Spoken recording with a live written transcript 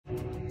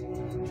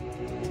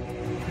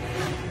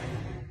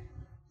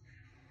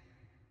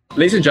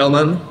Ladies and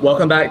gentlemen,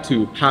 welcome back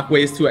to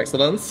Pathways to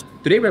Excellence.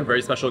 Today we have a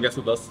very special guest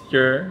with us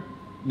here,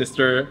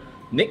 Mr.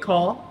 Nick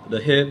Khaw,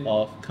 the head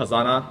of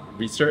Khazanah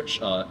Research.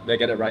 Did I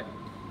get it right?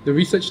 The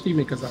research team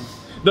in Khazanah.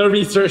 The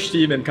research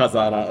team in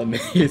Khazanah.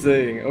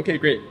 Amazing. Okay,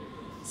 great.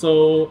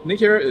 So Nick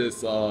here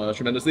is a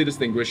tremendously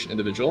distinguished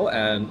individual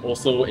and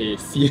also a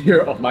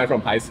senior of mine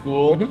from high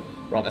school,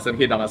 from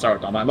SMK Damansara,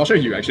 Utama. I'm not sure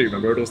if you actually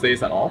remember those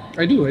days at all.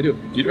 I do. You do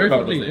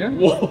remember those days? Yeah.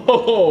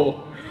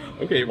 Whoa!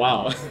 Okay,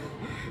 wow.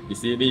 Di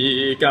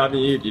sini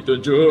kami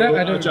ditunjuk. That one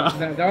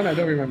I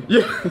don't remember.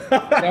 Yeah.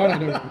 That one I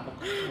don't remember.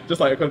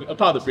 Just like a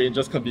part of the brain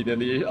just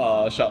conveniently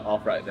shut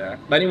off right there.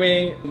 But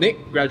anyway,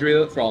 Nick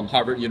graduated from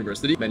Harvard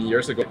University many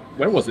years ago.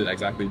 When was it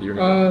exactly? Do you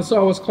remember?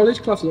 So I was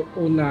college class of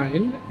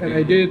 09 and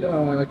I did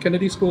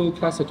Kennedy School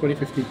class of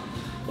 2015.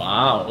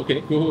 Wow,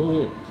 okay,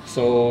 cool.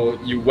 So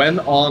you went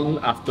on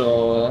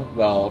after,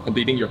 well,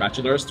 completing your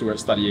bachelor's towards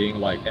studying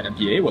like an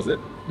MPA, was it?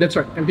 That's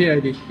right,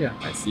 MPAID, yeah.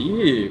 I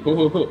see,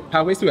 cool.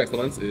 Pathways to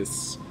Excellence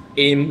is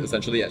aimed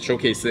essentially at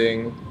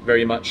showcasing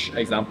very much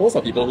examples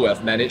of people who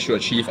have managed to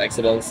achieve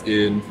excellence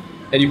in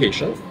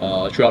education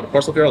throughout the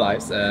course of their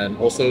lives, and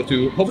also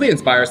to hopefully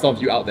inspire some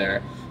of you out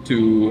there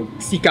to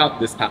seek out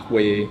this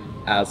pathway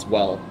as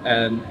well.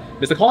 And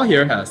Mr. Khaw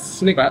here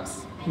has Nick.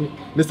 perhaps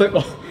Just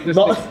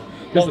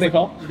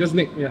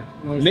Nick, yeah.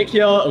 No, Nick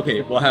here,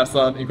 okay, will have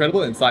some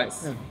incredible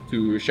insights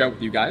to share with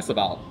you guys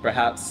about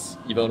perhaps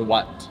even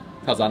what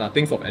Khazanah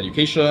thinks of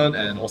education,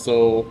 and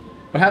also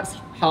perhaps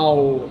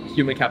how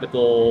human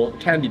capital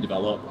can be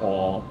developed,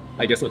 or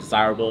I guess a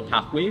desirable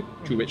pathway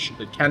through which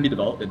it can be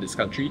developed in this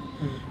country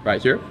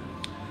right here.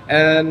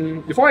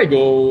 And before I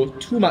go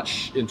too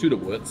much into the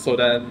woods, so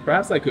then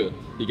perhaps I could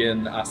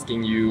begin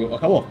asking you a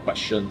couple of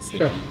questions.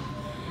 Sure.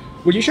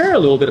 Would you share a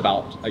little bit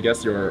about, I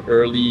guess, your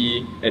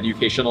early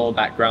educational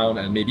background,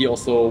 and maybe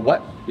also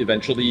what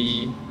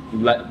eventually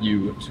led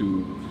you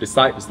to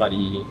decide to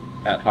study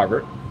at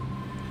Harvard?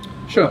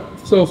 Sure.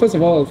 So first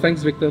of all,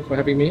 thanks Victor for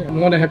having me. I'm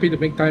more than happy to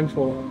make time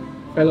for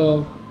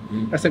fellow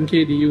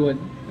SMK DU.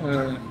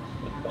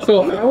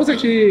 So I was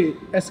actually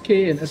SK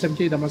and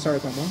SMK Damansara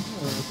Utama.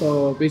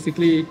 So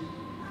basically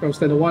from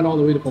standard 1 all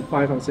the way to form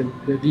 5, I was in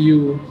the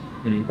DU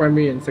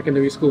primary and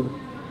secondary school.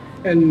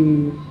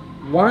 And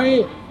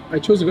why I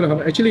chose to go to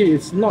Harvard, actually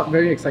it's not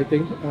very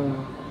exciting.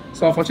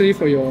 So unfortunately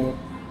for your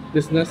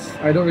business,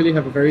 I don't really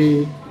have a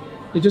very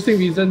interesting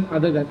reason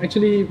other than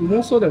actually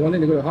more so than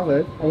wanting to go to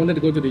Harvard, I wanted to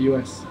go to the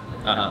US.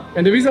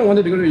 And the reason I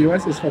wanted to go to the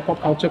US is for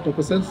pop culture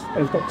purposes,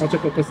 and pop culture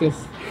purposes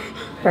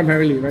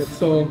primarily, right?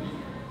 So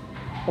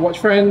I watch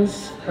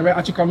Friends, I read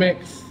Archie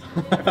comics,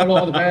 I follow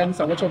all the bands,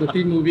 I watch all the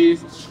teen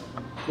movies,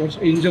 watch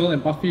Angel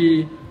and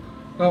Buffy,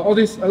 all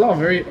this, a lot of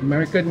very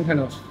American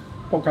kind of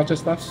pop culture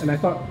stuff, and I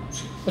thought,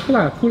 okay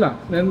cool lah.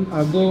 Then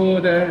I'll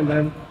go there and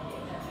then,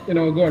 you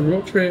know, go on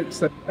road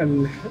trips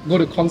and go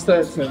to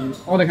concerts and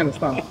all that kind of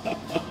stuff.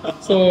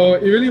 So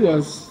it really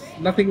was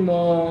nothing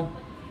more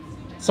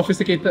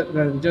sophisticated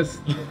than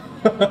just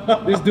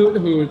this dude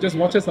who just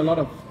watches a lot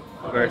of,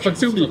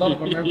 consumes a lot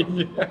of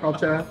American pop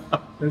culture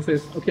and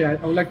says, okay, I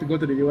would like to go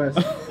to the US.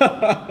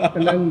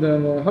 And then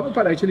the Harvard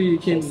part actually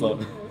came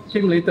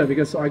later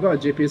because I got a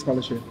JPA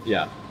scholarship.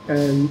 Yeah.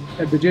 And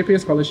at the JPA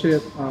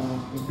scholarship,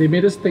 they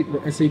made us take the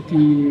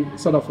SAT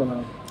sort of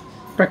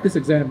practice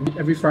exam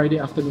every Friday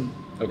afternoon.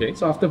 Okay.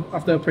 So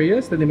after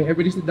prayers, then they make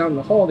everybody sit down in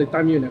the hall, they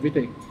time you and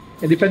everything.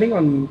 And depending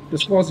on the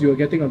scores you are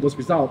getting on those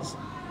results,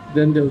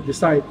 then they'll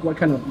decide what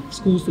kind of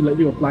schools to let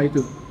you apply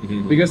to.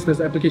 Because there's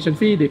an application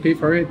fee, they pay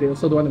for it, they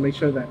also want to make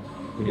sure that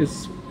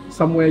it's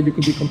somewhere you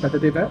could be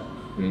competitive at.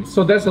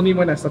 So that's only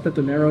when I started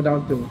to narrow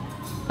down to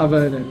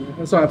Harvard,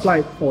 and so I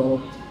applied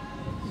for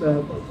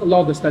a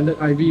lot of the standard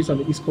Ivies on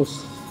the East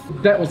Coast.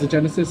 That was the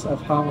genesis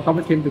of how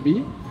Harvard came to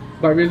be.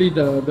 But really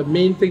the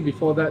main thing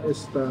before that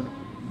is the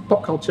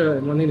pop culture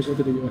and wanting to go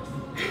to the US.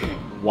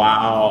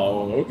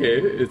 Wow, okay.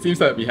 It seems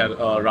that we had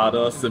a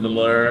rather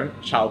similar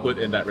childhood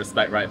in that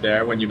respect right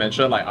there. When you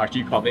mentioned like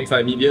Archie comics, I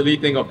immediately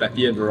think of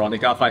Betty and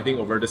Veronica fighting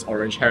over this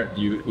orange-haired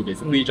dude who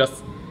basically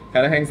just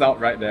kind of hangs out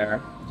right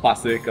there.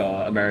 Classic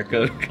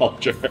American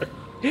culture.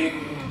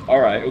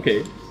 Alright,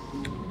 okay.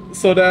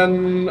 So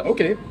then,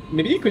 okay,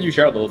 maybe could you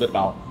share a little bit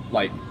about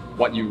like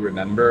what you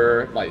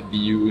remember like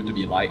DU to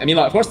be like? I mean,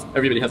 like, of course,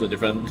 everybody has a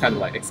different kind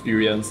of like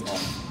experience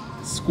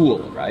of school,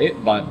 right?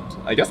 But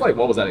I guess like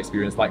what was that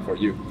experience like for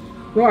you?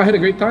 Well, I had a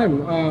great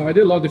time. I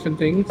did a lot of different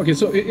things. Okay,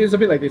 so it's a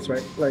bit like this,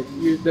 right? Like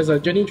there's a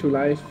journey through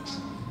life,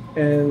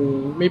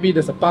 and maybe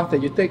there's a path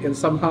that you take, and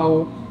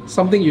somehow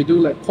something you do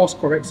like course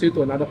corrects you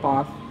to another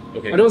path.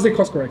 Okay. I don't say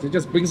course corrects; it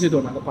just brings you to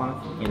another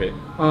path. Okay.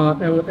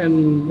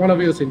 And one of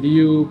it was in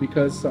DU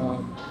because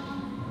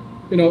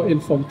you know, in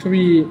Form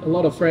 3, a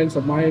lot of friends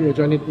of mine were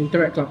joining the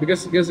Interact Club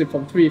because in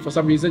Form 3, for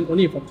some reason,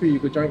 only in Form 3 you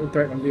could join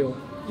Interact on Leo.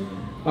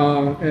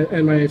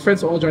 And my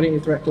friends were all joining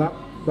Interact Club.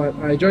 But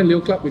I joined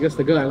Leo Club because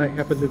the girl I like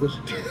happened to go to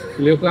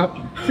Leo Club.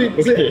 See,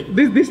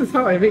 this is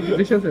how I make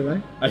decisions in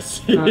life. I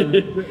see.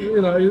 You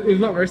know, it's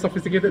not very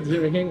sophisticated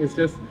decision making. It's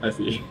just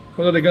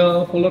follow the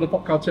girl, follow the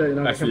pop culture. You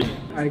know,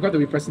 I got to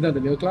be president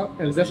of the Leo Club,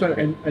 and that's when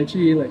I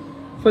actually like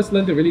first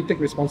learned to really take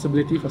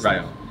responsibility for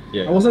stuff. Right.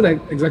 Yeah. I wasn't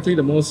exactly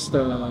the most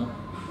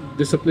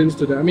disciplined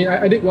student. I mean,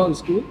 I did well in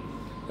school,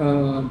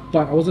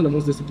 but I wasn't the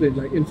most disciplined.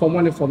 Like in Form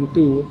 1 and Form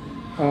 2,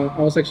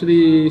 I was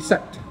actually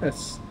sacked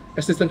as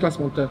assistant class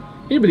monitor.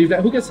 Can you believe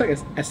that? Who gets sacked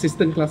as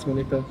assistant class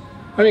monitor?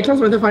 I mean, class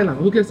monitor fine lah.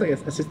 Who gets sacked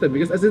as assistant?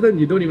 Because assistant,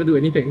 you don't even do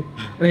anything,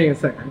 and then you get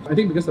sacked. I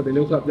think because of the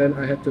little club, then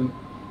I had to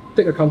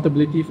take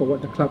accountability for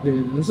what the club did.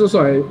 And so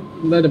I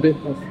learned a bit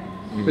of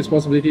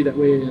responsibility that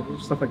way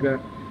and stuff like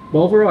that. But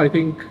overall, I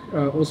think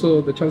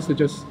also the chance to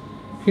just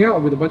hang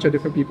out with a bunch of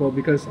different people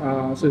because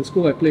so in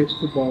school I played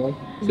football,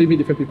 so you meet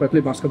different people. I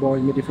played basketball,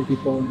 you meet different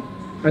people.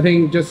 I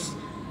think just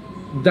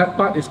that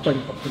part is quite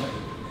important.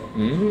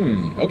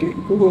 Okay,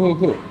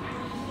 cool.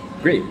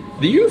 Great.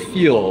 Do you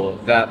feel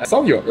that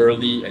some of your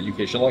early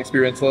educational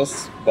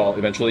experiences will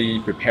eventually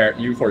prepare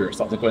you for your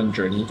subsequent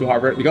journey to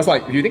Harvard? Because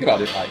like, if you think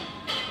about it, like,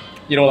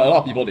 you know, a lot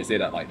of people, they say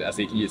that like the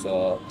SAT is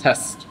a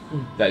test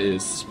that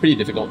is pretty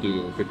difficult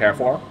to prepare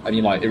for. I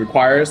mean, like it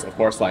requires, of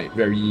course, like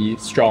very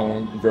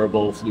strong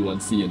verbal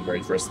fluency in the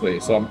very first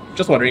place. So I'm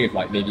just wondering if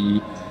like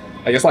maybe,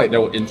 I guess like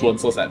there were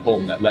influences at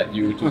home that led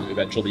you to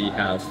eventually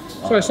have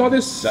so I saw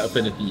this, that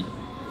affinity.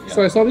 Yeah.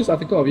 So I saw this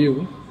article of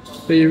you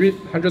that you read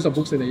hundreds of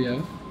books in a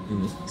year.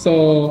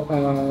 So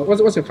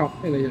what's your count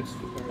in a year?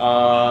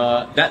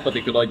 That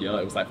particular year,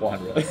 it was like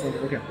 400.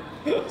 Okay.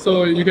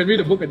 So you can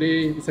read a book a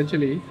day,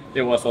 essentially.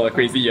 It was a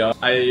crazy year.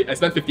 I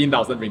spent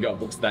 15,000 ringgit on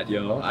books that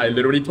year. I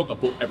literally took a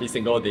book every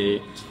single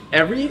day.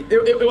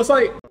 It was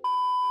like...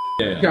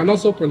 Yeah. Okay, I'm not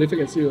so prolific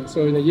as you.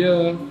 So in a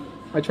year,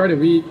 I try to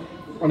read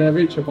on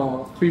average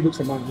about 3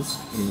 books a month.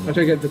 I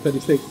try to get to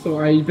 36.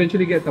 So I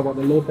eventually get about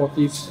the low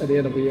 40s at the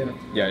end of the year.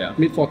 Yeah.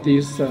 Mid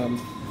 40s,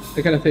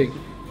 that kind of thing.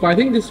 But I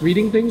think this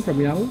reading thing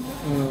from young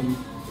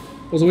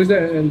was always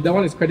there, and that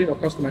one is credit, of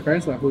course, to my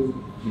parents, who,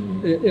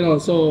 you know.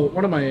 So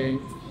one of my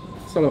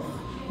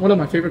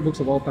favorite books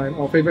of all time,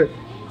 or favorite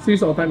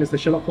series of all time, is the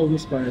Sherlock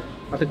Holmes by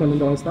Arthur Conan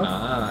Doyle stuff.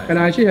 And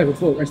I actually have a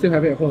book. I still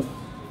have it at home,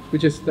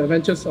 which is the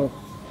Adventures of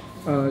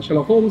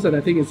Sherlock Holmes, and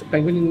I think it's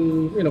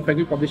Penguin,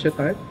 Penguin publisher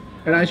type.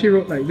 And I actually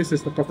wrote like, this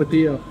is the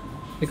property of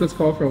Nick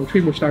Khaw from Tri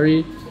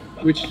Mushtari,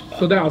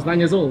 so then I was 9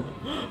 years old.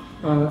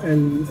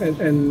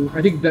 And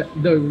I think that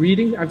the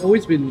reading, I've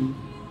always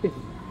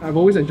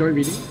enjoyed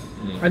reading.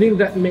 I think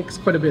that makes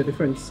quite a bit of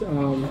difference.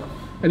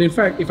 And in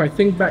fact, if I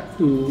think back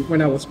to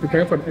when I was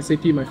preparing for the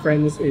SAT, my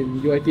friends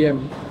in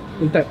UITM,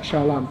 Intech,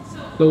 Shah Alam,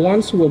 the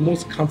ones who were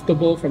most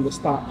comfortable from the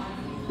start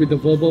with the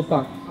verbal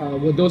part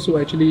were those who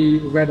actually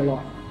read a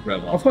lot.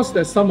 Of course,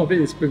 there's some of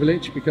it is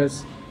privilege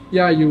because,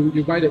 yeah,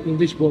 you buy the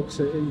English books,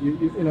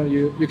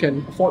 you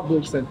can afford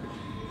books and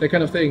that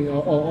kind of thing,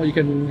 or you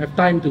can have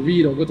time to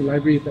read or go to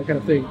library, that kind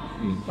of thing.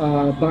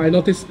 But I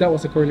noticed that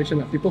was a correlation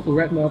that people who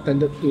read more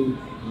tended to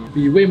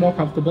be way more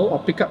comfortable or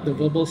pick up the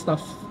verbal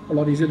stuff a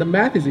lot easier. The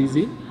math is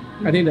easy.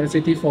 I think the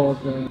SAT for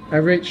the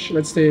average,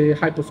 let's say,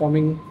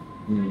 high-performing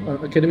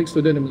academic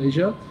student in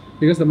Malaysia,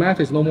 because the math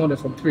is no more than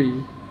from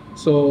 3.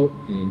 So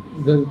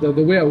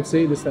the way I would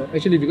say it is that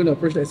actually if you're going to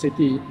approach the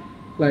SAT,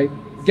 like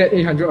get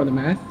 800 on the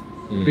math,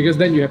 because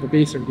then you have a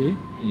base already,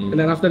 and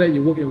then after that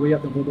you work your way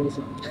up the verbal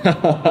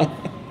stuff.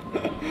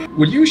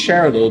 Would you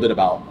share a little bit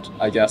about,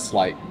 I guess,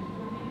 like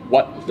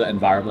what the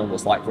environment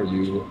was like for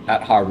you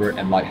at Harvard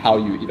and like how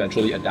you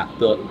eventually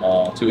adapted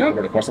to it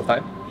over the course of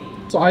time?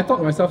 So I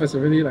thought myself as a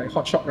really like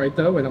hotshot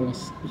writer when I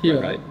was here,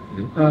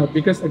 right?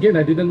 Because again,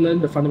 I didn't learn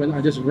the fundamental,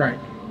 I just write.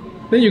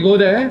 Then you go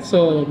there,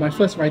 so my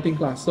first writing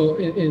class. So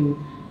in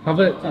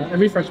Harvard,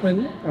 every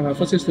freshman,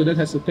 first year student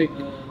has to take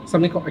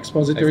something called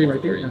expository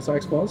writing, so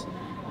expos.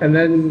 And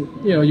then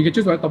you can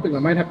choose one topic.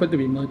 Like mine happened to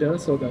be murder,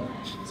 so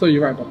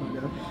you write about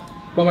murder.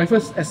 But my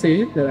first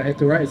essay that I had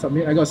to write and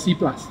submit, I got C+.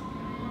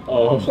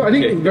 So I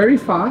think very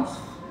fast,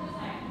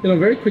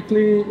 very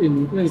quickly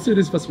still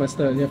this first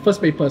semester,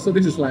 first paper. So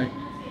this is like,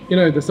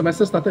 the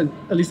semester started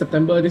early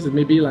September. This is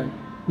maybe like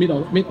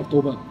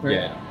mid-October, right?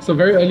 Yeah. So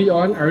very early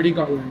on, I already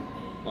got like,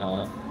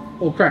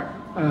 oh crap.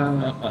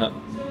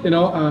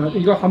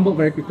 You got humbled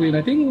very quickly. And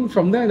I think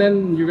from there,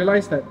 then you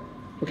realize that,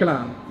 okay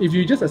lah, if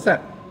you just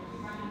accept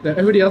that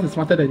everybody else is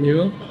smarter than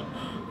you,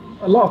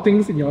 a lot of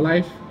things in your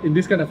life, in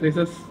these kind of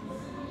places,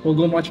 will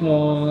go much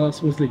more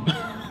smoothly.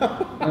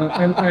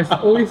 And I've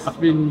always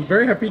been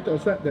very happy to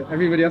accept that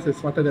everybody else is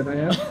smarter than I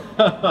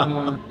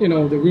am.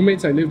 The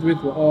roommates I lived with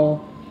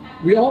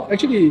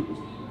actually,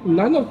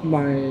 none of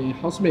my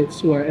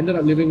housemates who I ended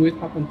up living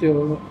with up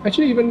until,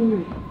 actually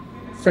even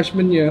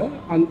freshman year,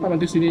 up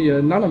until senior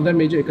year, none of them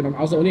majored economics.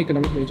 I was the only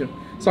economics major.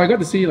 So I got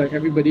to see like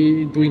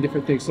everybody doing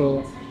different things.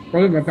 So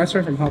probably my best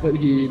friend from Harvard,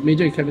 he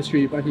majored in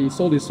chemistry, but he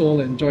sold his soul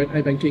and joined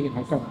iBanking in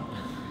Hong Kong.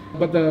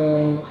 But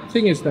the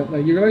thing is that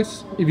like you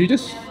realize if you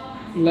just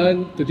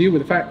learn to deal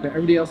with the fact that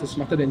everybody else is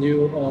smarter than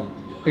you or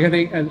that kind of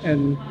thing,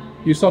 and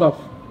you sort of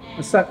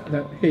accept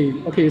that, hey,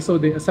 okay, so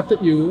they accepted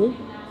you.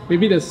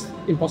 Maybe there's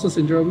imposter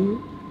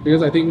syndrome,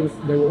 because I think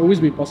there will always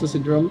be imposter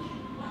syndrome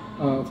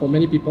for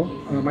many people,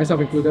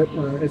 myself included,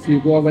 if you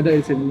go on, whether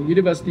it's in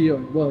university or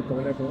work or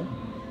whatever.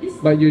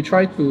 But you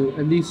try to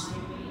at least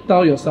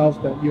tell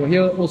yourself that you're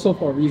here also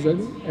for a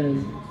reason,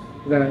 and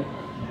that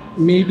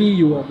maybe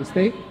you are a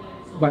mistake,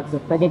 but the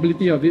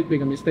probability of it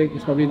being a mistake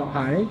is probably not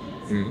high.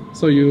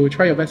 So you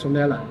try your best from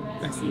there.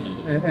 I see.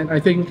 And I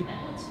think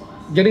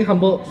getting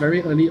humbled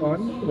very early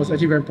on was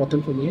actually very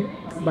important for me.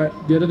 But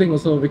the other thing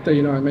also, Victor,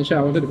 I mentioned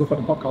I wanted to go for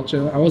the pop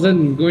culture. I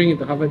wasn't going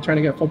into Harvard trying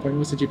to get a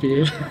 4.0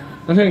 CGPA.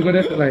 I'm trying to go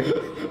there to like...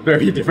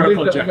 Very different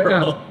from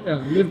general.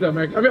 Live the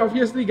American... I mean,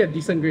 obviously get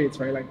decent grades,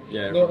 right? Like,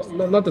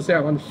 not to say I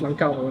want to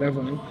flunk out or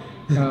whatever,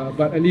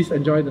 but at least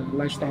enjoy the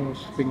lifestyle of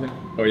being there.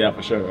 Oh yeah,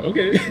 for sure.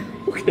 Okay.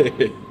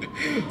 Okay.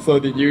 So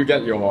did you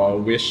get your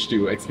wish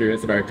to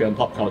experience American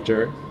pop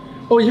culture?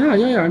 Oh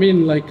yeah. I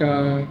mean, like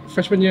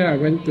freshman year, I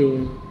went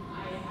to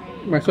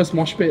my first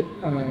mosh pit,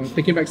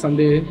 Taking Back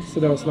Sunday, so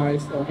that was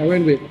nice. I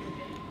went with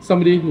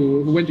somebody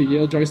who went to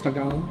Yale, Joyce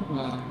Tagal.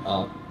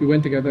 We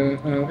went together,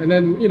 and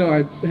then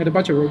I had a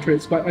bunch of road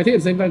trips. But I think at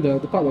the same time, the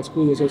part was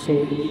cool was also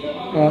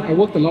I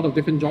worked a lot of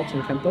different jobs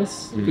on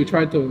campus to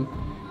try to.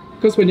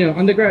 Because when you're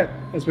undergrad,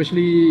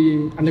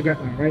 especially undergrad,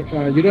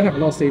 right, you don't have a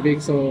lot of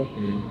savings, so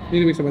you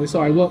need to make some money.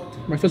 So I worked.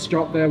 My first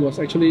job there was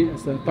actually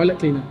as a toilet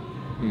cleaner.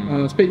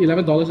 I paid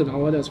 $11 an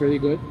hour. That's really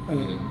good.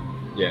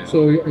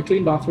 So I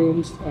cleaned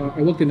bathrooms.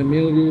 I worked in the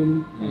mail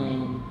room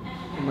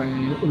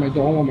in my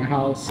dorm or my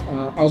house.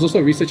 I was also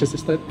a research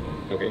assistant.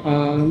 Okay.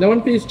 That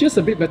one pays just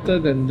a bit better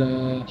than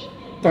the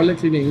toilet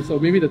cleaning. So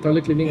maybe the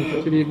toilet cleaning is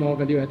actually more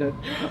value added.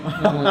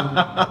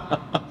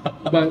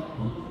 But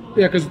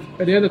yeah, because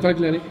at the end of the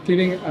toilet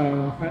cleaning,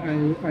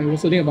 I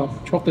was earning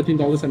about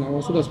 $12-13 an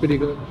hour, so that's pretty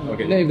good.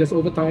 And then if there's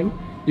overtime,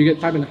 you get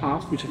time and a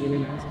half, which is really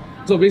nice.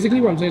 So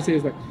basically, what I'm trying to say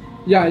is like,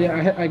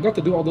 I got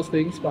to do all those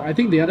things, but I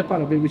think the other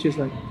part of it, which is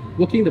like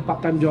working the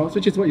part-time jobs,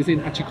 which is what you see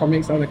in Archie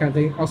comics, all that kind of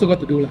thing, I also got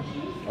to do that.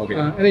 Okay.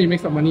 And then you make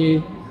some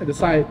money at the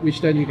side,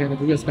 which then you can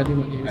do your spending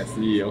money. I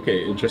see.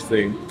 Okay,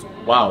 interesting.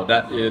 Wow,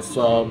 that is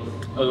a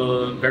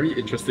very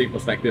interesting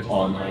perspective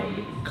on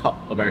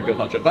American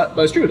culture. But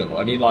it's true though.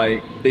 I mean,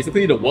 like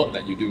basically the work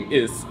that you do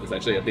is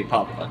essentially a big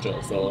part of the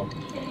culture. So,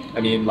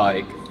 I mean,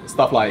 like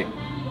stuff like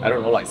I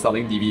don't know, like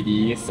selling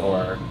DVDs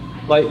or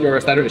like your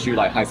standard issue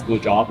like high school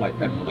job, like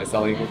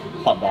selling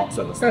hot dogs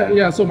and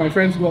stuff. So my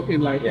friends work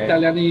in like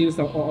Italianese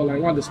or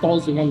like one of the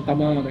stalls in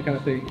Utama, that kind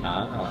of thing.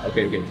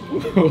 Okay.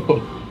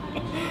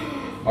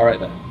 All right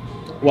then.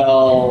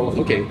 Well,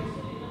 okay.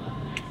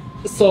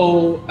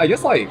 So I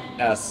guess like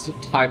as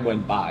time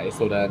went by,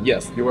 so then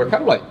yes, you were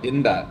kind of like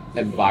in that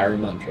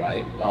environment,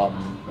 right?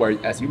 Where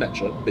as you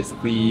mentioned,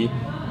 basically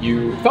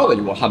you felt that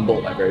you were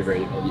humbled like very,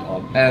 very early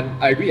on. And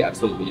I agree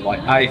absolutely.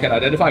 Like I can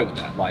identify with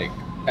that. Like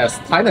as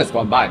time has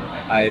gone by,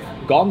 right,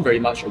 I've gone very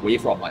much away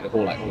from like the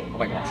whole like, oh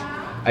my gosh,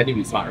 I need to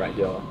be smart right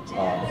here,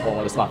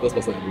 or the smartest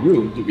person in the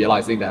room, to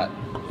realizing that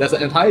there's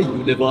an entire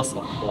universe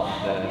of people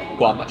out there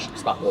who are much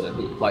smarter than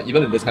me. Like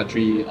even in this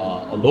country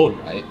alone,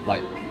 right?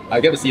 Like I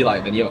get to see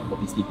like many of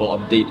these people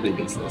on a day-to-day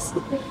basis.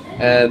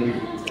 And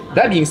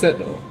that being said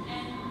though,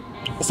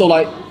 so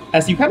like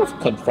as you kind of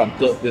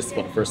confronted this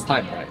for the first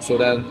time, right? So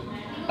then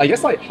I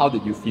guess like how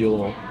did you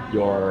feel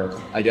your,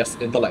 I guess,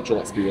 intellectual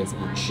experience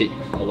being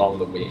shaped along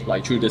the way?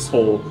 Like through this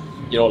whole,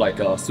 like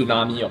a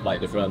tsunami of like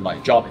different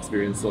like job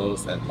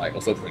experiences and like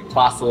also different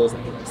classes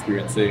that you're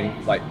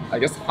experiencing. Like I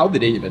guess how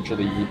did they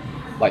eventually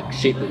like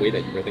shape the way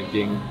that you were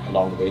thinking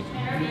along the way?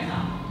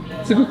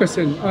 It's a good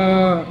question.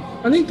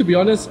 I think to be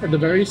honest, at the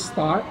very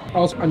start, I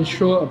was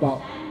unsure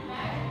about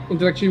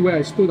intellectually where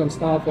I stood on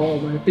stuff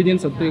or my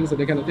opinions on things and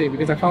that kind of thing,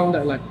 because I found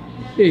that like,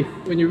 hey,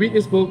 when you read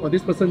this book or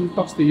this person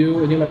talks to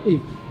you and you're like, hey,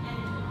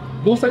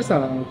 both sides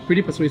are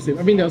pretty persuasive.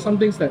 I mean, there are some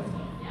things that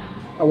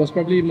I was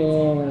probably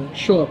more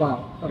sure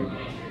about,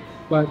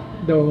 but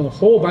there were a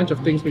whole bunch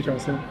of things which I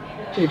was like,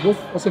 hey, both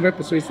also very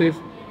persuasive.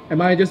 Am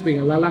I just being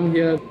a lalang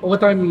here? Over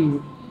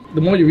time,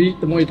 the more you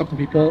read, the more you talk to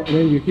people, and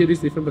then you hear these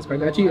different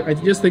perspectives. Actually, I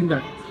just think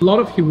that a lot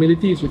of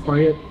humility is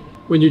required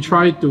when you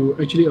try to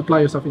actually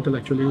apply yourself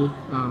intellectually,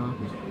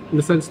 in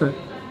the sense that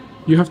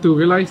you have to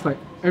realize like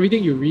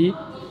everything you read,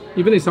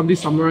 even if somebody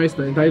summarized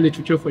the entire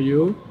literature for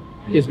you,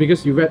 it's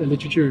because you read a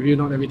literature review,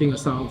 not everything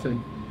yourself.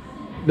 And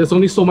there's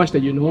only so much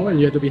that you know, and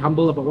you have to be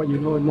humble about what you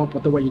know and more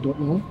important what you don't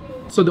know.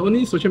 So the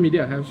only social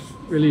media I have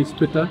really is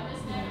Twitter.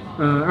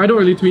 I don't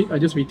really tweet, I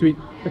just retweet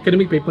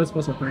academic papers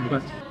most of the time.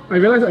 But I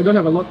realize I don't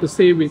have a lot to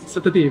say with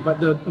certainty,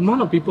 but the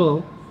amount of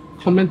people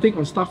commenting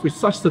on stuff with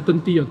such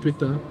certainty on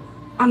Twitter,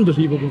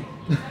 unbelievable.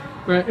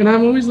 Right? And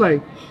I'm always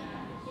like,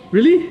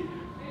 really?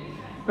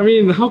 I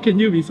mean, how can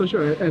you be so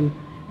sure?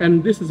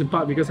 And this is in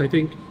part because I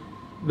think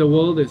the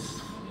world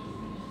is,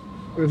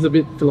 it's a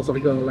bit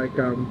philosophical. Like,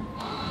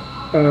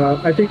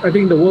 I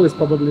think the world is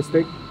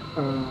probabilistic.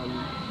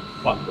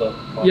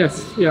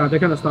 Yes, yeah, that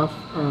kind of stuff.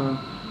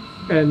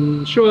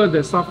 And sure,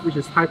 there's stuff which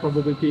is high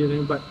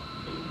probability, but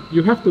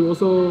you have to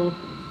also,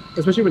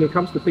 especially when it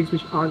comes to things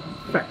which aren't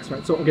facts,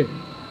 right? So, okay,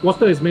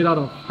 water is made out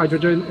of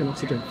hydrogen and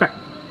oxygen, fact.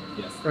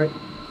 Yes. Right?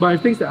 But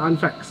if things that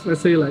aren't facts,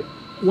 let's say like,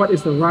 what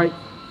is the right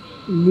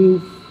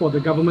move for the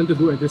government to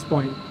do at this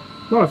point?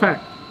 Not a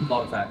fact.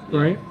 Not a fact. Yeah.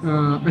 Right?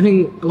 I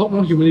think a lot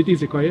more humility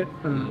is required.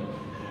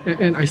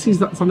 And I see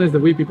sometimes the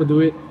way people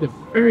do it, they're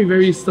very,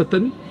 very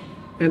certain.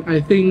 And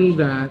I think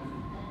that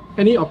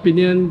any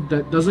opinion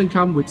that doesn't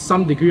come with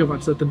some degree of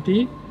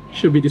uncertainty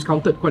should be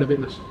discounted quite a bit,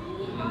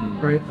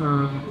 right?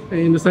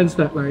 In the sense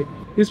that like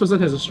this person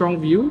has a strong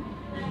view,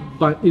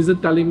 but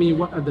isn't telling me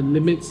what are the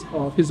limits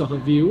of his or her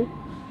view,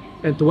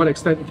 and to what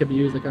extent it can be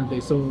used, that kind of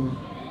thing. So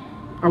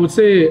I would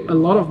say a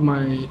lot of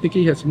my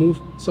thinking has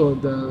moved. So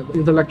the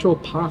intellectual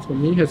path for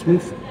me has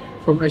moved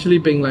from actually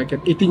being like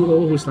an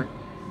 18-year-old who's like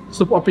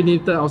super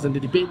opinionated, I was in the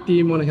debate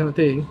team, all that kind of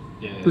thing,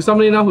 to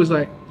somebody now who's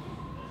like,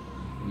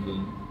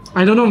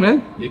 I don't know,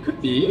 man. It could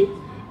be,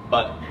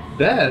 but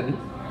then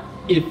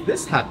if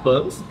this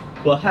happens,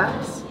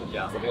 perhaps,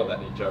 something of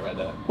that nature right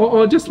there.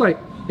 Or just like,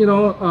 you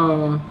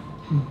know,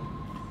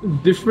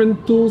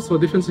 different tools for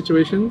different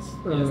situations.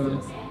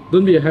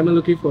 Don't be a hammer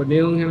looking for a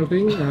nail kind of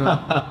thing.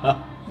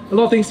 A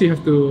lot of things you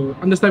have to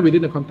understand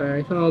within the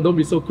context. Don't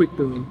be so quick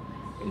to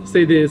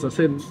say this or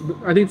say.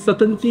 I think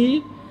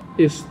certainty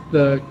is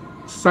the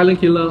silent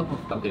killer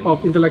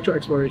of intellectual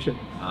exploration.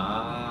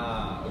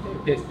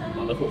 Okay,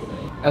 wonderful.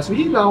 As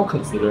we now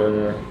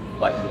consider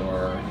like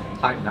your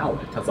time now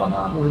at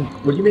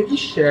Khazanah, would you maybe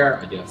share,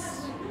 I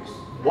guess,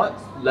 what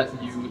led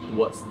you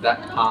towards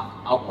that path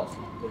out of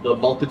the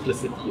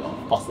multiplicity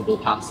of possible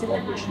paths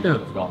on which you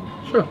could have gone?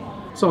 Sure.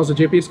 So I was a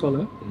JPA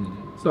scholar.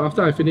 So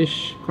after I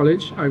finished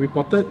college, I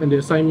reported and they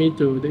assigned me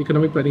to the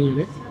economic planning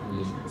unit.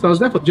 So I was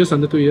there for just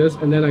under 2 years,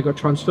 and then I got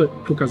transferred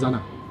to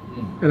Khazanah.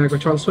 And I got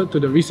transferred to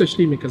the research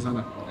team in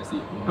Khazanah. I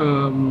see.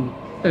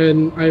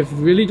 And I've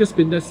really just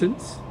been there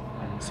since.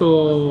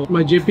 So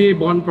my JPA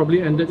bond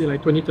probably ended in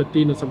like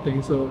 2013 or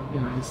something. So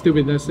I've still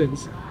been there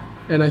since.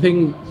 And I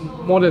think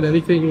more than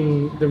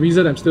anything, the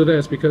reason I'm still there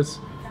is because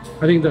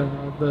I think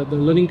the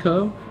learning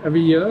curve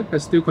every year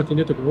has still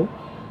continued to grow.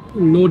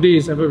 No day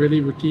is ever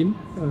really routine,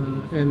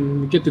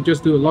 and you get to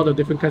just do a lot of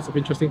different kinds of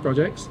interesting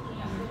projects.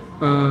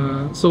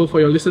 So for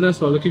your listeners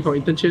who are looking for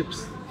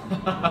internships,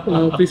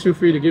 please feel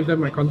free to give them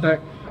my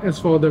contact. As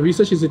for the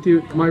Research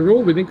Institute, my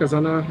role within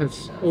Khazanah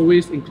has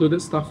always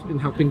included stuff in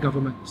helping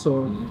government.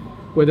 So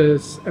whether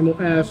it's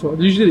MOF or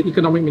usually the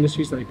economic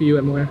ministries like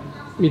PU, MOF,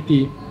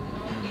 MITI.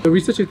 The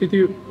Research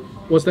Institute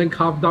was then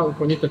carved out in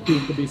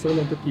 2013 to be its own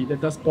entity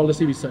that does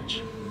policy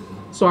research.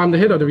 So I'm the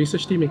head of the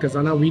research team in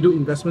Khazanah. We do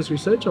investments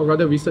research, or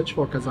rather research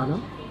for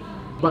Khazanah.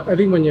 But I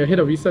think when you're head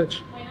of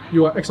research,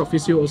 you are ex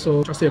officio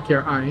also trustee of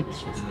KRI,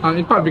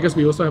 in part because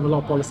we also have a lot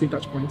of policy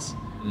touch points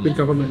with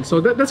government.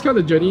 So that's kind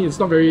of the journey. It's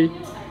not very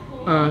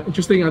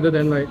interesting other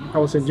than like I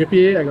was in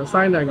JPA, I got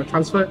signed, I got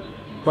transferred.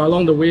 But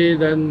along the way,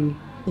 then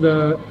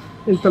the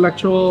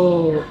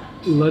intellectual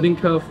learning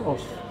curve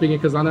of being in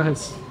Khazanah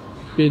has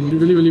been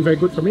really, really very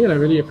good for me, and I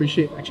really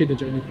appreciate actually the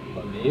journey.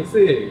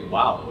 Amazing!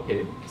 Wow,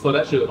 okay. So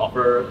that should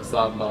offer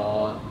some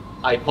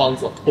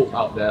icons of hope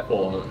out there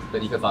for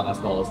many Khazanah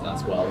scholars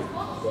as well.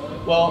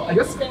 Well, I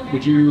guess,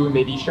 would you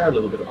maybe share a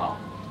little bit about,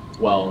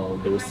 well,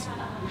 those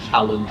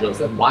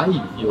challenges and why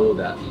you feel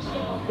that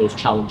those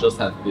challenges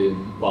have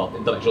been, well,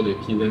 intellectually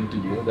appealing to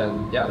you?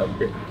 Then yeah, that would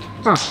be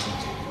great.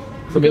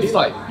 So maybe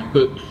like you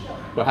could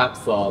perhaps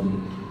start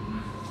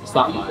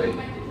by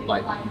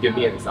like give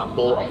me an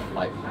example of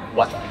like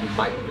what you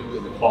might do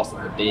in the course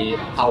of the day,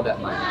 how that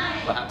might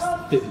perhaps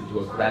fit into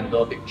a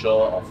grander picture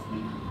of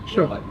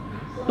like.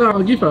 Now,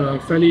 I'll give a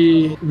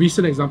fairly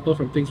recent example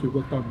from things we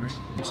worked on, right?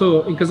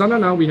 So in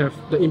Khazanah now we have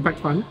the Impact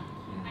Fund,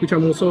 which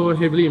I'm also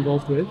heavily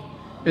involved with.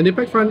 And the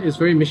Impact Fund is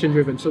very mission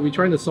driven, so we're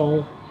trying to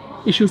solve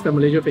issues that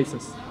Malaysia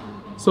faces.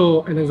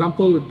 So an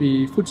example would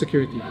be food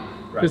security,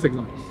 this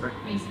example,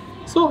 right?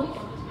 So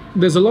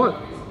there's a lot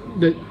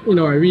that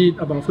I read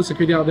about food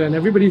security out there, and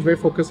everybody's very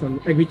focused on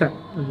agri-tech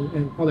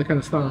and all that kind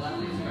of stuff.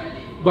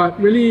 But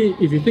really,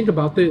 if you think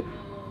about it,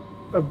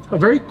 a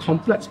very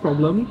complex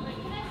problem,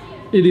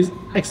 it is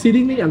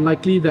exceedingly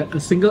unlikely that a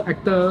single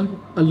actor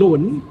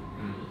alone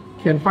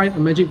can find a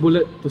magic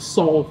bullet to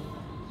solve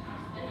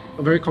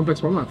a very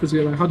complex problem.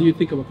 Like, how do you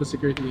think about food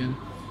security?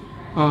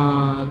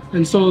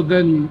 And so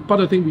then part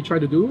of the thing we try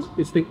to do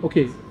is think,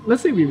 okay,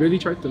 let's say we really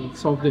tried to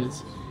solve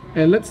this,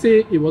 and let's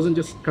say it wasn't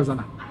just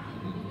Khazanah.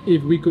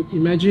 If we could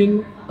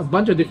imagine a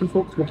bunch of different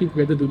folks working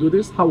together to do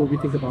this, how would we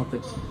think about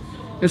it?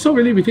 And so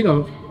really we think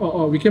of,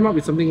 or we came up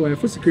with something where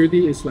food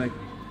security is like,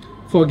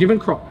 for a given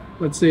crop,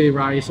 let's say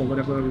rice or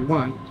whatever we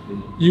want,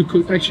 you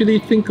could actually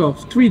think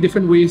of 3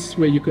 different ways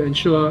where you could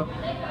ensure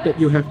that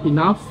you have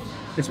enough,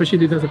 especially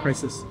during the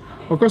crisis.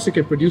 Of course, you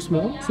can produce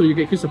more, so you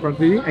can increase the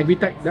productivity.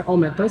 Agri-tech, that all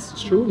matters,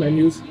 it's true, land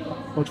use,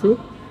 all true.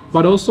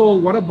 But also,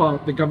 what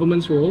about the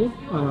government's role,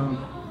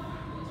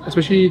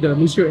 especially the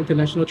Ministry of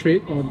International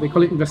Trade, or they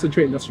call it Investor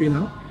Trade Industry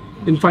now,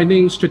 in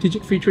finding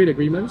strategic free trade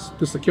agreements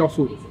to secure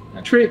food.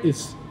 Trade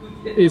is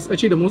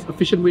actually the most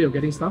efficient way of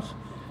getting stuff.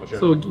 Sure.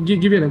 So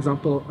give you an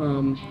example.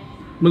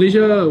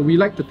 Malaysia, we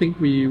like to think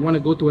we want to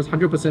go towards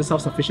 100%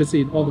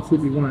 self-sufficiency in all the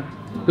food we want.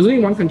 There's only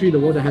one country in the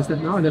world that has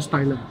that now, and that's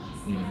Thailand.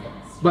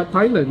 But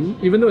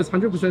Thailand, even though it's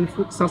 100%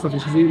 food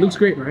self-sufficiency, it looks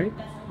great, right?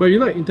 But you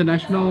look at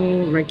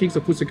international rankings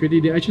of food security,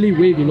 they're actually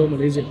way below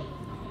Malaysia.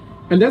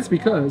 And that's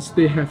because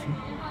they have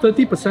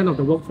 30% of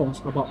the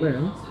workforce about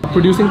there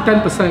producing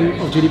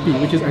 10% of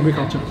GDP, which is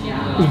agriculture.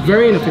 It's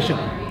very inefficient.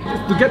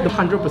 to get the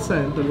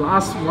 100%, the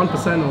last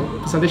 1% or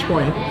percentage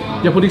point,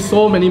 you're putting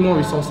so many more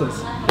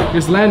resources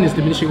because land is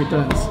diminishing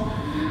returns.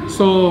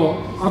 So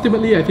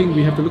ultimately, I think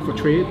we have to look for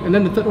trade. And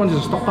then the third one is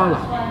a stockpile,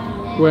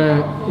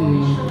 where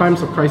in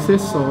times of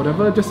crisis or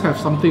whatever, just have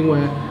something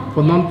where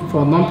for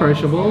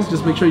non-perishables,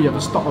 just make sure you have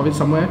a stock of it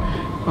somewhere.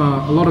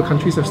 A lot of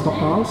countries have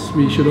stockpiles.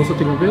 We should also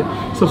think of it.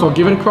 So for a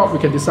given crop, we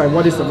can decide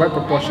what is the right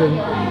proportion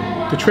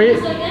to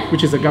trade,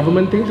 which is a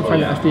government thing to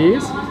find the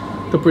FTAs.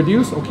 To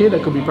produce, okay,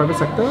 that could be private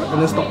sector,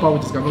 and then stockpile,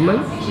 which is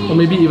government, or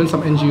maybe even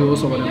some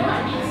NGOs or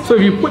whatever. So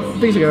if you put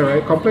things together,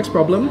 right, complex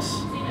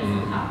problems,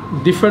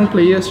 different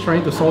players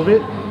trying to solve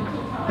it,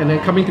 and then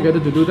coming together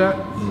to do that,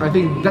 I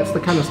think that's the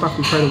kind of stuff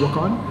we try to work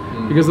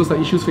on, because those are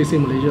issues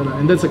facing Malaysia,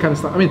 and that's the kind of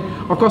stuff. I mean,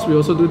 of course, we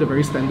also do the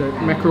very standard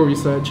macro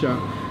research,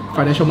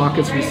 financial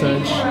markets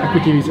research,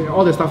 equity research,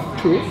 all that stuff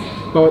too.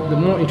 But the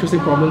more interesting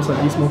problems are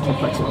these more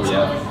complex ones.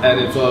 Yeah, and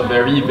it's a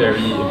very,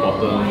 very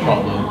important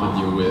problem to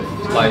deal with.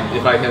 Like,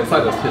 if I can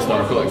cite a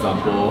historical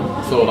example,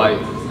 so like,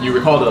 you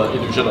recall the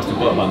illusion of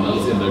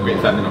superabundance in the Great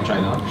Famine of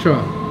China?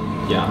 Sure.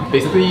 Yeah,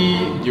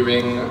 basically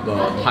during the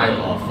time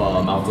of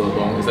Mao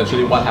Zedong,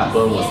 essentially what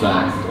happened was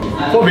that,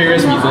 for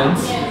various reasons,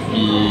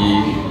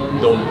 we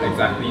don't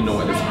exactly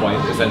know at this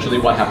point, essentially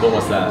what happened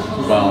was that,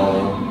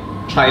 well,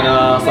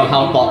 China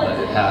somehow thought that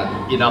it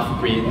had enough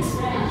grains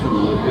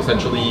to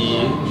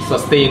essentially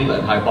sustain the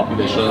entire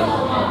population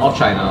of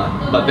China,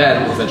 but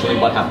then essentially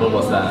what happened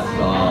was that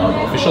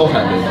the officials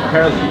had been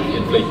apparently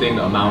inflating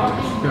the amount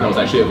that was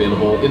actually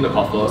available in the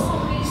coffers,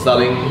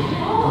 selling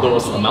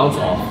those amounts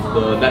off,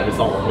 the net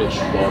result of which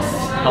was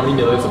how many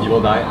millions of people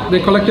died?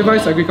 They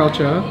collectivized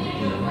agriculture,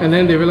 and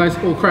then they realized,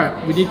 oh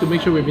crap, we need to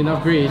make sure we have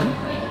enough grain.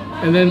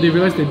 And then they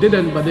realized they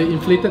didn't, but they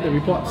inflated the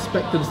reports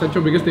back to the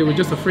central because they were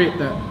just afraid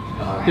that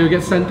they would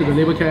get sent to the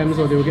labor camps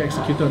or they would get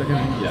executed.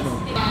 Yes.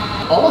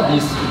 So. All of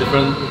these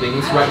different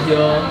things right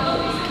here,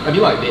 I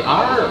mean, like, they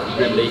are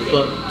related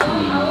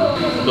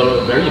to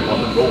the very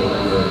important role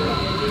that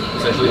we're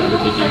essentially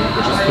undertaking,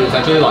 which is to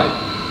essentially, like,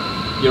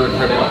 you know,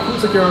 determine like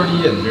food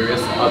security and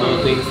various other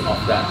things of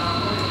that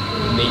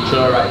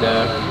nature right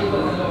there.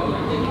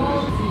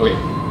 Okay,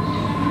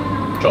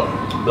 sure.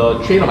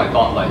 The train of my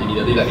thought like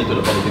immediately led me to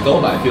the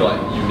political, but I feel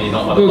like you may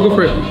not want to go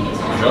for it.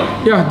 Sure.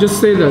 Yeah, just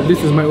say that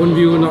this is my own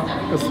view, not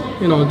as,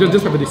 you know,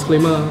 just have a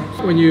disclaimer.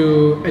 When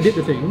you edit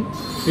the thing,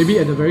 maybe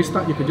at the very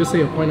start you could just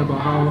say a point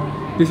about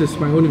how this is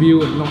my own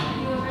view and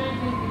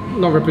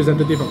not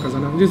representative of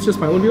Khazanah. This is just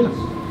my own view.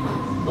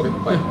 Okay,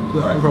 fine.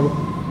 Yeah, no problem.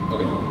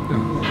 Okay.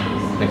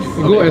 Yeah. Thank you.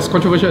 You go as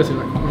controversial as you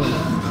like.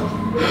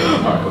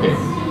 Alright, okay.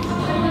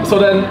 So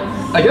then,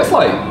 I guess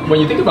like, when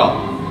you think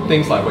about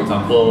things like, for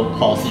example,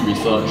 policy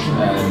research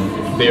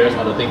and various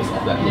other things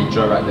of that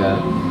nature right there,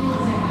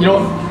 you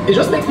know, it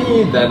just makes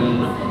me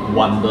then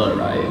wonder,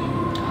 right?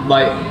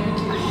 Like,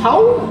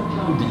 how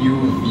do you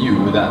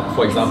view that,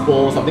 for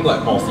example, something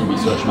like policy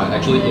research might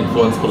actually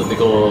influence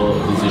political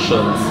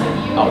decisions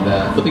out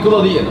there,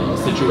 particularly in a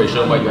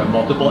situation where you have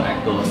multiple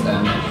actors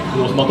and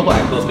those multiple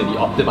actors may be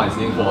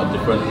optimizing for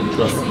different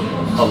interests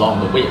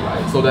along the way,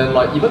 right? So then,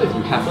 like, even if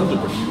you happen to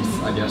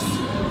produce, I guess,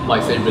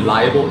 like say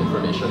reliable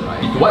information,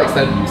 right? To what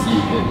extent do you see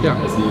it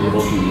as being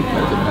able to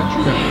benefit the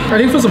country? I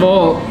think first of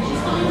all,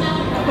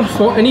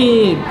 for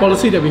any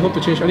policy that we hope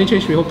to change, any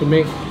change we hope to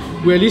make,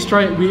 we at least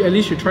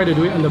should try to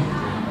do it on the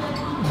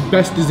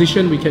best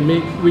decision we can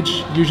make,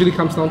 which usually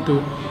comes down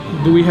to,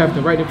 do we have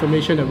the right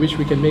information at which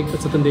we can make a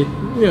certain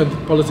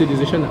policy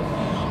decision?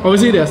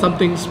 Obviously, there are some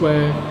things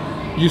where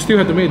you still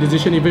have to make a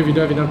decision even if you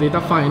don't have enough data,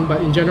 fine,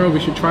 but in general, we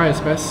should try as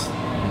best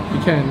we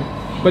can.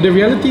 But the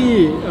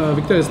reality,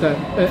 Victor, is that,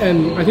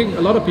 and I think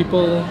a lot of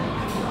people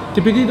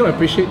typically don't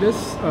appreciate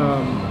this,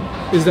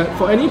 is that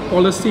for any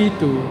policy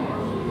to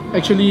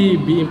actually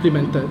be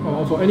implemented,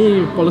 or for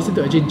any policy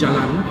to actually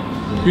jalan,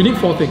 you need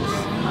four things.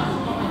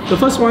 The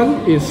first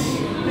one is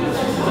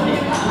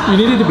you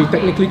need it to be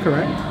technically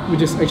correct,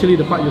 which is actually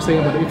the part you're saying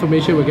about the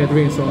information we're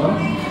gathering and so on.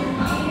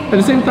 At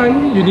the same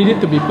time, you need it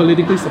to be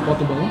politically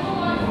supportable,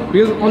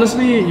 because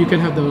honestly, you can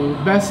have the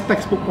best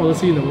textbook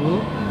policy in the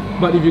world,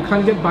 but if you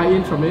can't get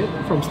buy-in from it,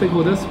 from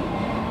stakeholders,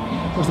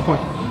 what's the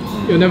point?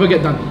 It'll never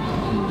get done.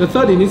 The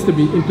third, it needs to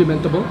be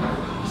implementable.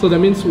 So that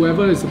means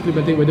whoever is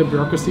implementing, whether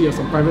bureaucracy or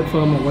some private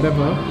firm or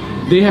whatever,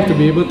 they have to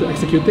be able to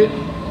execute it.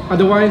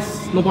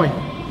 Otherwise, no point.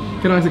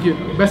 Cannot execute.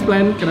 Best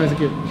plan, cannot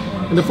execute.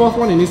 And the fourth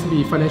one, it needs to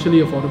be financially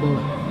affordable.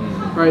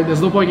 Right?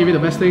 There's no point giving the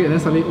best thing and then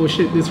suddenly, oh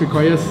shit, this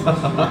requires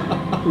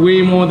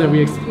way more than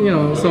we,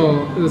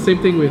 so it's the same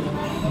thing with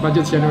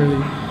budgets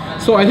generally.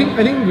 So I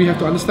think we have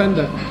to understand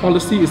that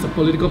policy is a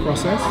political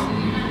process,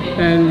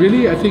 and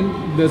really I think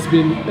there's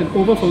been an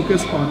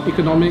over-focus on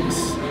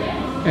economics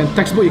and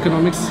textbook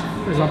economics,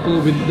 for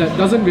example, that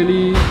doesn't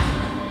really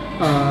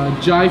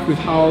jive with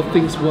how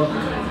things work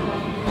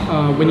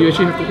when you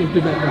actually have to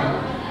implement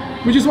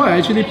them. Which is why I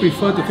actually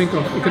prefer to think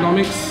of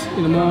economics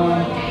in a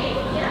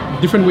more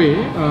different way,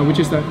 which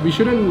is that we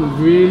shouldn't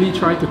really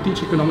try to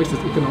teach economics as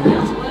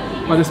economics,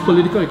 but as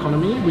political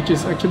economy, which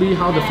is actually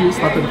how the field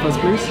started in the first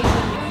place.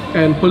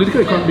 And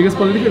political economy, because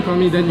political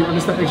economy, then you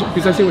understand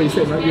precisely what you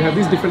said, right? You have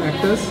these different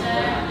actors,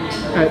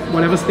 at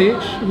whatever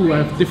stage, who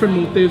have different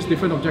motives,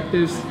 different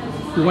objectives,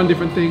 who want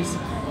different things,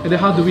 and then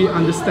how do we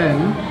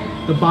understand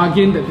the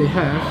bargain that they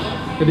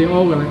have, that they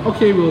all were like,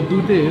 okay, we'll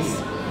do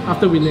this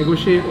after we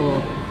negotiate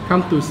or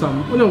come to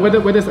some,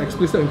 whether it's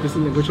explicit or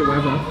implicit negotiate,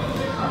 whatever,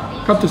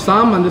 come to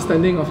some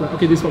understanding of like,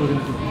 okay, this is what we're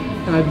going to do.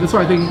 And that's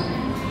why I think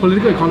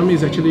political economy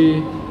is actually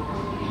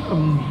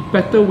a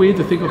better way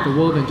to think of the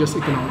world than just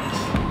economics.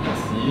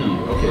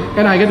 Okay.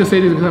 And I get to say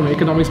this because I'm an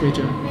economics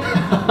major. So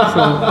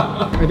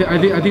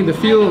I think the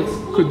field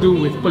could do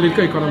with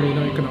political economy,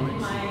 not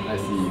economics. I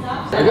see.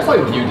 I guess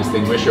like, do you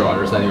distinguish your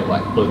understanding of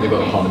like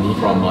political economy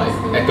from like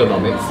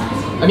economics?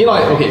 I mean,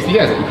 like, okay,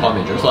 speaking as an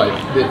econ major, so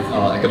I did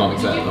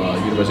economics at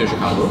University of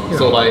Chicago. Yeah.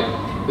 So like,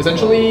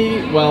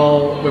 essentially,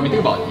 well, when we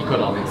think about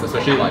economics,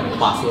 especially like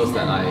classes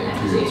that I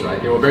experienced,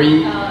 right, they were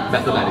very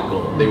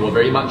mathematical. They were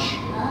very much,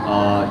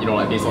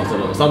 like based on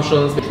certain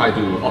assumptions. They try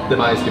to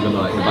optimize given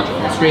like a bunch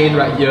of constraint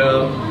right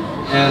here,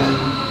 and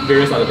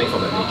various other things of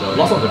that nature.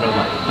 Lots of different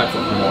like types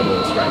of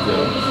models right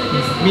here.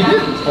 We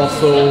did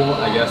also,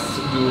 I guess,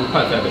 do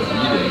quite a fair bit of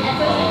reading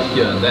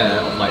here and there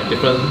of like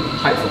different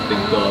types of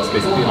thinkers.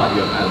 Basically, like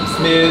you have Adam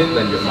Smith,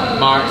 then you have like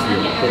Marx, you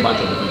have a whole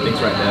bunch of different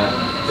things right there.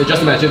 And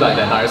just imagine like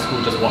the entire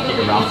school just walking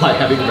around like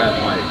having read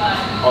like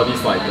all these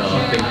like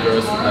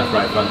thinkers left,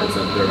 right, front, and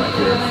center right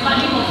here.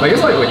 But I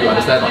guess like when you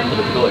understand like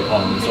political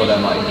economy, so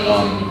then like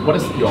what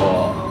is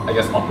your, I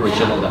guess,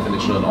 operational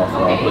definition of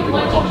political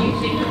economy?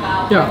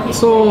 Yeah,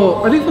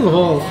 so I think first of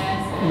all,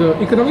 the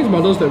economics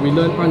models that we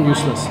learn aren't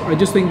useless. I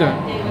just think that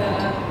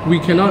we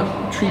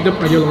cannot treat them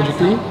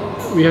ideologically.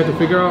 We have to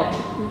figure out,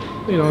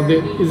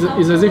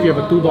 it's as if you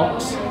have a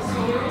toolbox.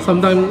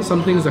 Sometimes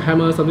something's a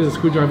hammer, something's a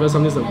screwdriver,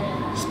 something's a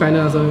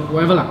spanner,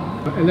 whatever lah.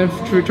 And then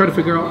try to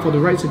figure out for the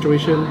right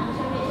situation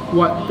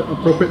what the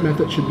appropriate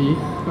method should be,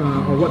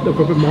 or what the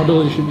appropriate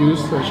model you should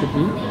use should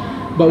be.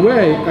 But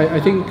where I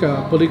think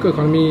political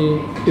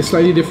economy is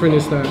slightly different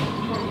is that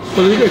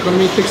political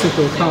economy takes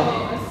into account,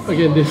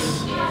 again,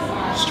 this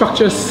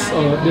structures,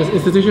 there's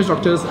institutional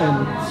structures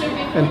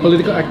and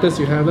political actors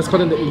you have, let's call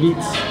them the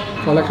elites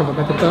for lack of a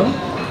better term,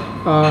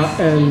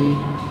 and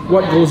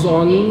what goes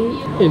on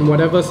in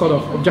whatever sort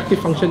of objective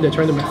function they're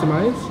trying to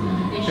maximize,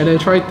 and then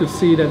try to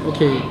see that,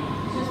 okay,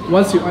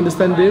 once you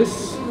understand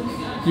this,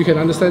 you can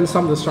understand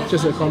some of the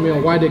structures of the economy or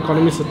why the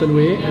economy is a certain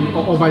way, and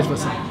or vice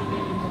versa.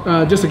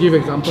 Just to give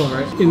an example,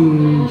 right?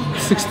 In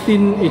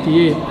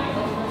 1688,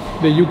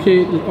 the UK,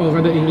 or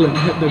rather England,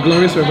 had the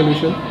Glorious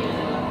Revolution,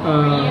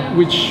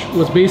 which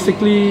was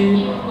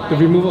basically the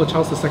removal of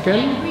Charles II,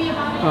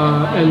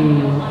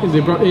 and they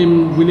brought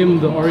in William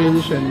the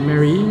Orange and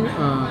Mary.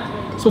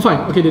 So fine,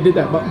 okay, they did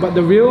that, but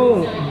the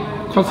real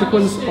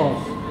consequence of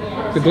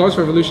the Glorious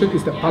Revolution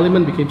is that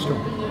Parliament became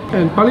strong.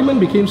 And Parliament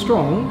became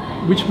strong,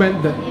 which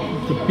meant that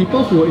the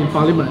people who were in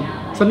Parliament,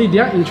 suddenly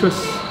their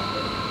interests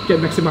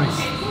get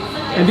maximized.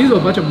 And these were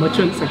a bunch of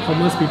merchants and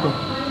commerce people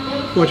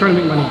who are trying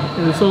to make money.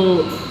 And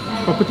so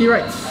property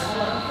rights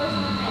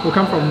will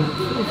come from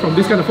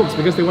these kind of folks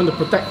because they want to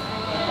protect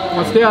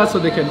what's there so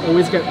they can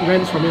always get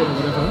rents from it or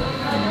whatever.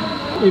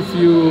 If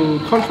you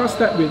contrast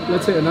that with,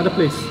 let's say, another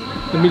place,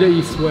 the Middle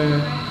East,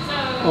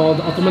 or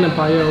the Ottoman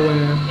Empire,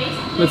 where,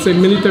 let's say,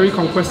 military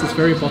conquest is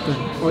very important,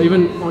 or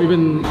even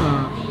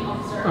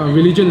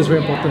religion is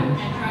very important.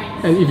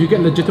 And if you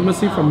get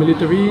legitimacy from the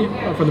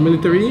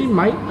military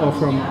might, or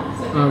from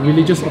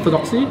religious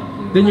orthodoxy,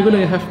 then you're going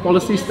to have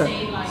policies that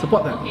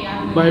support that.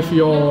 But if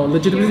your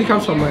legitimacy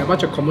comes from like a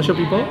bunch of commercial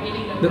people,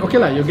 then okay,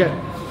 like you get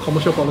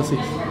commercial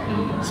policies.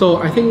 So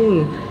I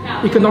think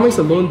economics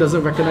alone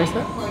doesn't recognize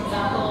that.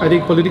 I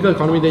think political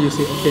economy, then you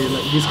say, okay,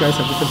 like these guys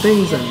have different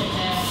things,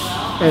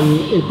 and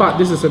in part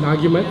this is an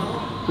argument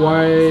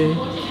why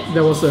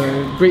there was a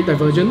great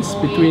divergence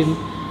between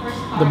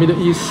the Middle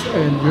East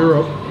and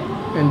Europe,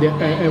 and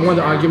one of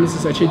the arguments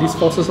is actually these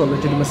forces of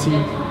legitimacy,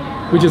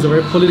 which is a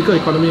very political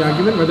economy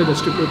argument rather than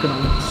strictly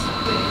economics.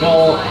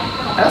 Well,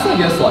 as I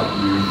guess like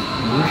you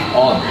move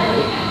on,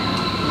 right?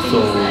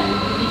 So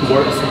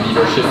towards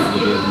leadership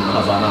within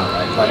Khazanah,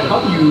 right? Like how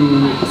do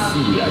you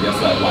see, I guess,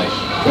 that like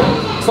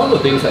some of the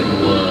things that you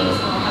were,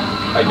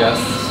 I guess,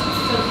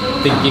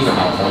 thinking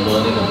about or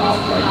learning about,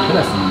 like even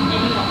as you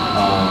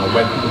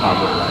went through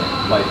Harvard, right?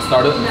 Like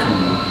started to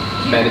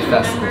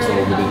manifest also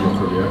within your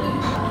career?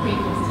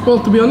 Well,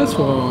 to be honest,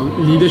 for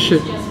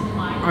leadership,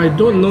 I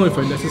don't know if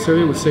I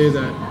necessarily would say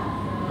that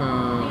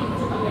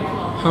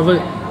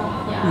Harvard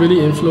really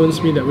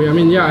influenced me that way. I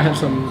mean, yeah, I had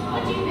some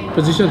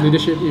position of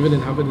leadership even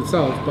in Harvard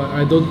itself, but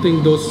I don't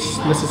think those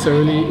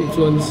necessarily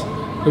influence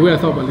the way I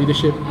thought about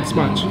leadership as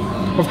much.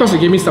 Of course,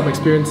 it gave me some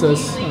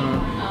experiences.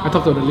 I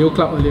talked about the Leo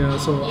Club earlier,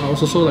 so I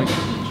was also like,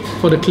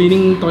 for the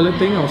cleaning toilet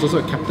thing, I was also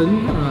a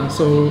captain.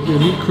 So you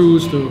lead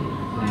crews to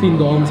clean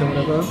dorms and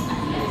whatever.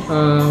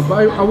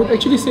 But I would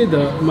actually say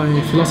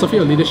my philosophy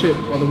of leadership,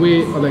 or the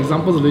way, or the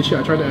examples of leadership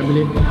I try to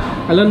emulate,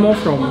 I learned more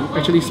from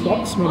actually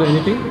sports more than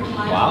anything.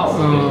 Wow.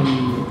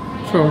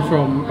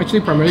 From actually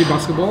primarily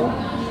basketball,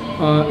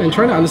 and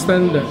trying to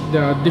understand that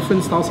there are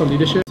different styles of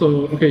leadership.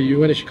 So okay, you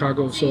went to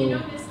Chicago, so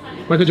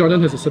Michael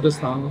Jordan has a certain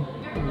style,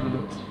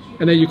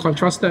 and then you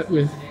contrast that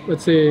with,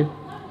 let's say,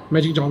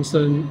 Magic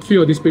Johnson, a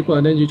few of these people,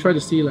 and then you try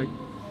to see like,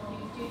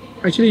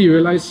 actually you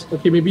realize,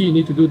 okay, maybe you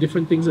need to do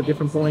different things at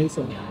different points,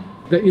 or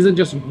there isn't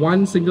just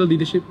one single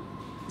leadership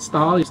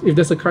style. If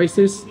there's a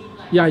crisis,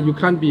 yeah, you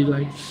can't be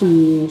like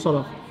too sort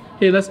of,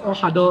 hey, let's all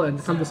huddle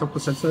and come to some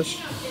consensus.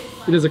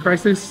 If there's a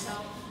crisis,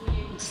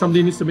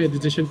 somebody needs to make a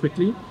decision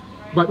quickly.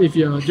 But if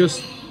you're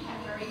just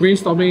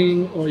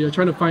brainstorming or you're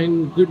trying to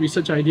find good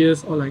research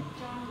ideas or like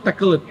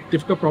tackle a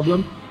difficult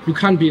problem, you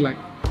can't be like,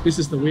 this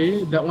is the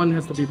way. That one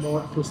has to be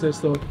more inclusive.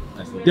 So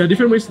there are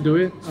different ways to do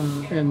it,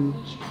 and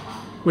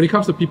when it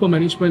comes to people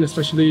management,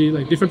 especially,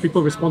 like different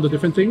people respond to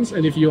different things,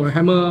 and if you're a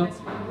hammer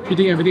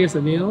hitting everything as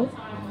a nail,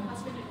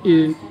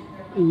 it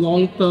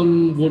long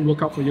term won't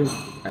work out for you.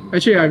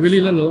 Actually, I really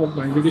learned a lot of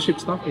my leadership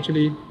stuff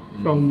actually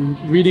from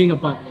reading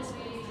about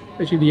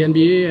actually the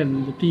NBA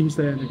and the teams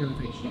there and that kind of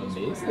thing.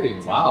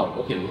 Amazing! Wow.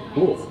 Okay.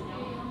 Cool.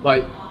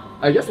 Like,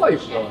 I guess like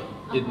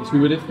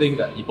intuitive thing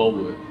that people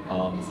would,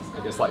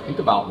 I guess like think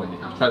about when they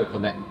try to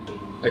connect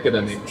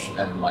academics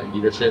and like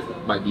leadership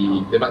might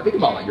be, they might think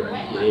about like your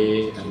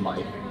MBA and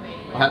like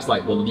perhaps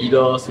like the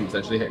leaders who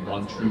essentially had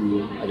gone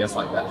through, I guess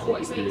like that whole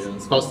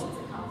experience. Because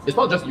it's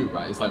not just you,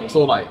 right? It's like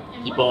also like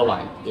people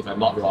like, if I'm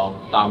not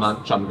wrong,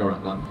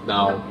 Damansara,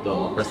 now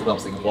the president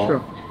of Singapore.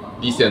 Sure.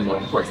 Lee Hsien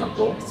Loong, for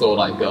example. So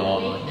like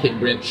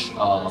Cambridge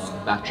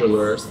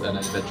bachelors and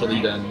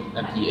eventually then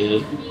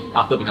MPA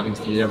after becoming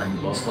senior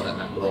wrangler for that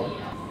matter.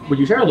 Would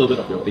you share a little bit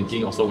of your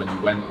thinking also when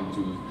you went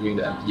into doing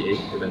the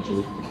MPA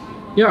eventually?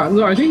 Yeah,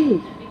 no, I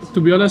think to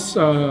be honest,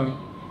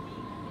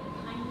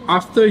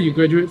 after you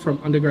graduate from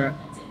undergrad,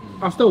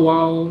 after a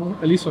while,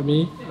 at least for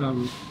me,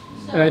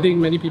 and I think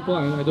many people,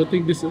 I don't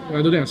think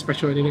I'm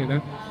special or anything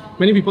like that.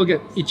 Many people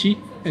get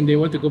itchy and they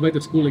want to go back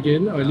to school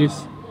again, or at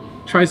least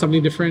try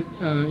something different.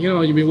 You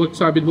know,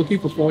 so I've been working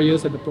for 4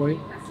 years at the point,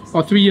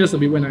 or 3 years a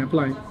bit when I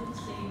applied,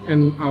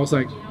 and I was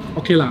like,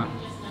 okay lah,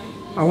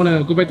 I want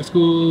to go back to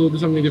school, do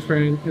something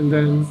different, and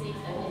then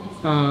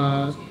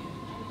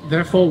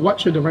therefore, what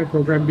should the right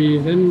program be?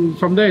 And then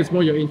from there, it's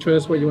more your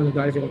interest, what you want to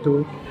dive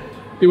into.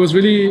 It was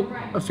really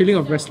a feeling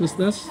of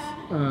restlessness,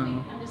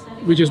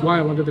 which is why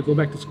I wanted to go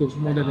back to school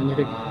more than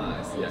anything.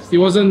 It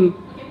wasn't,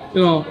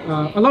 you know,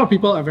 a lot of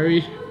people are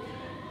very,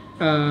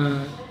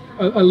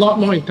 a lot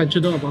more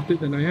intentional about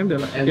it than I am. They're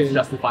like, and okay,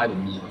 justify the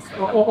means.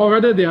 Or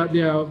rather, they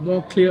are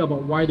more clear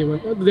about why they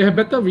want. They have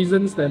better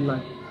reasons than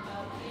like,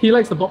 he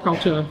likes the pop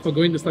culture for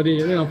going to study.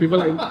 You know, people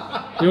like,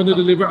 you want to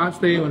do liberal arts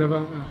day,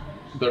 whatever.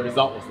 The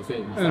result was the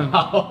same.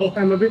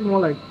 I'm a bit more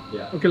like,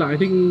 okay lah, I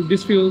think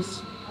this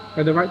feels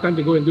like the right time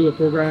to go and do a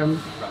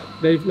program.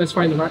 Right. Let's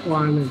find the right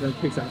one and then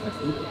fix that.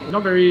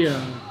 Not very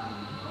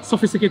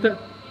sophisticated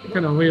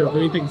kind of way of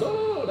doing things.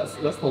 Oh, that's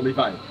totally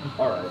fine.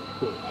 Alright,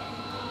 cool.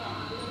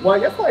 Well, I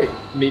guess like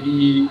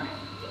maybe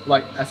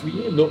like as we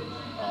look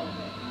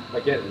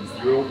again and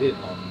zero in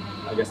on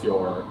I guess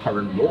your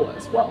current role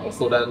as well.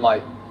 So then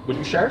like would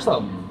you share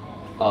some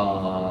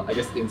I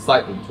guess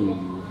insight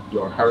into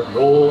your current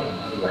role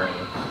and your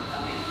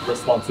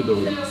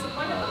responsibilities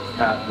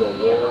at your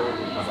role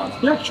in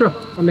Khazanah? Yeah, sure.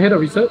 I'm the head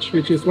of research,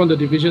 which is one of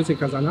the divisions in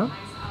Khazanah.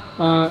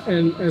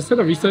 And as head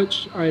of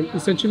research, I'm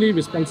essentially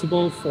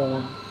responsible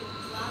for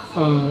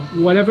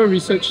whatever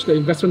research the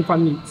investment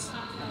fund needs.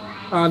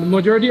 The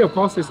majority, of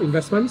course, is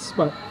investments,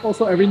 but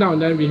also every now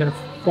and then we have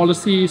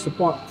policy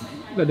support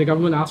that the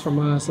government asks from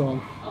us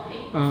or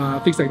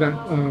things like that,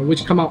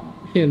 which come out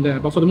here and there.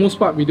 But for the most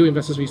part, we do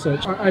investors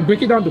research. I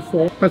break it down to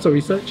 4 types of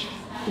research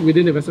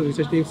within the investment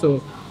research team. So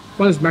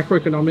one is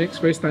macroeconomics,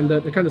 very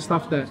standard, the kind of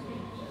stuff that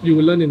you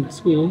will learn in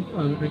school,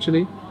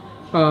 actually.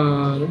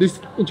 This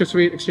interest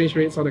rate, exchange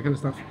rates, all that kind of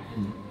stuff.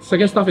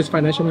 Second stuff is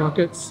financial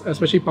markets,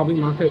 especially public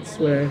markets,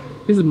 where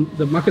this is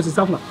the markets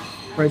itself,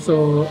 right?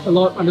 So a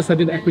lot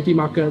understanding the equity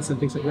markets and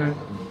things like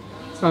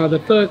that. The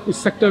third is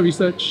sector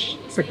research,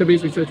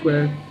 sector-based research,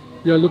 where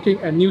you're looking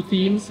at new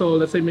themes. So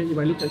let's say maybe you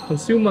might look at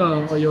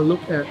consumer, or you'll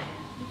look at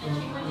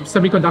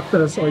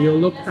semiconductors, or you'll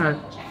look at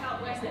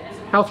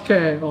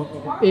healthcare or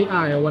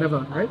AI or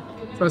whatever, right?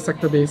 So that's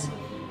sector-based.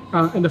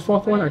 And the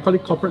fourth one, I call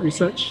it corporate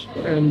research.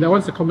 And that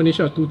one's a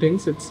combination of 2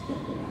 things. It's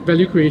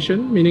value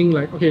creation, meaning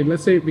like, okay,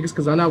 let's say because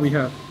Khazanah, we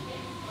have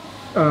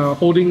large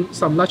holding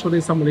some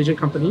Malaysian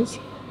companies.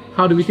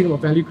 How do we think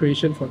about value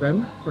creation for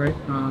them, right?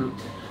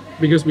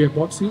 Because we have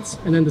board seats.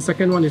 And then the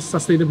second one is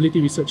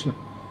sustainability research.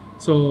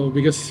 So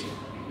because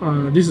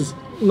this is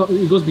not,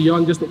 it goes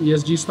beyond just the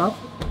ESG stuff,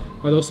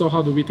 but also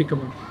how do we think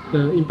about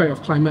the impact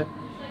of climate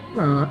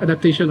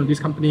adaptation on these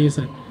companies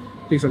and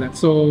things like that.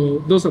 So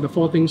those are the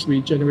 4 things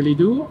we generally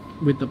do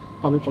with the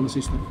public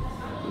policy stuff.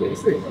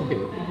 Amazing. Okay,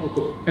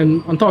 cool.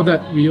 And on top of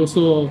that, we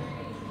also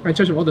are in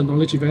charge of all the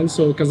knowledge events.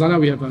 So Khazanah,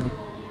 we have an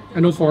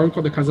annual forum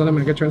called the Khazanah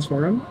Megatrends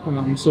Forum.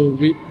 So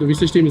the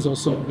research team is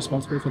also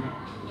responsible for that.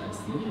 I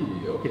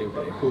see. Okay,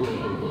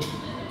 cool.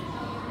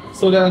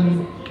 So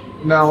then,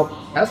 now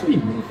as we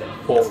move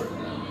forward,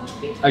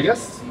 I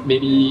guess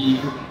maybe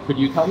could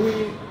you tell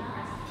me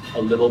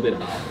a little bit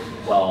about,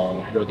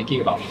 well, you're thinking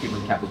about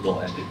human capital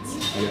and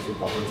its, I guess,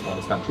 importance for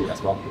this country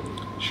as well?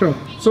 Sure.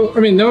 So, I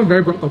mean, they're a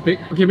very broad topic.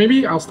 Okay,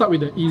 maybe I'll start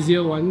with the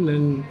easier one,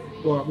 then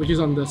which is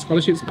on the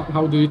scholarships part,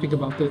 how do you think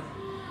about it?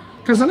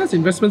 Khazanah's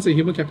investments in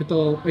human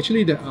capital,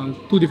 actually there are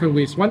two different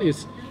ways. One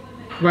is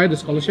via the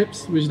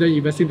scholarships, which then you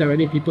invest in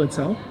directly in people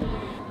itself.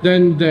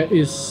 Then there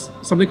is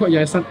something called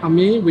Yayasan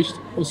Ame, which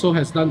also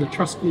has done the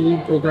Trust School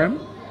program.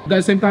 At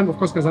the same time, of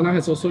course, Khazanah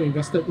has also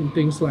invested in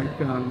things like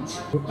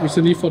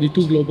recently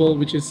 42 Global,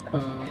 which is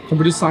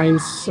computer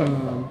science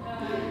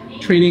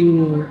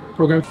training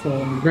program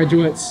for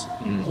graduates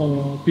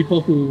or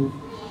people who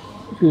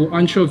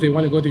aren't sure if they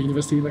want to go to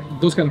university, like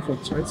those kind of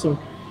folks, right? So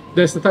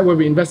there's the type where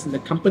we invest in the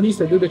companies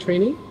that do the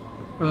training.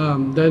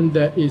 Then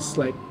there is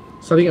like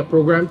starting a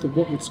program to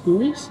work with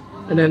schools,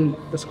 and then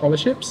the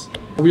scholarships.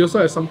 We also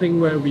have something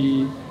where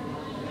we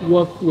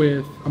work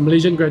with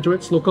Malaysian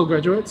graduates, local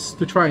graduates,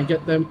 to try and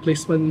get them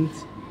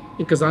placements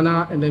in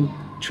Khazanah and then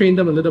train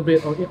them a little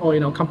bit or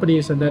in our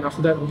companies, and then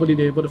after that hopefully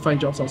they're able to find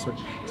jobs elsewhere.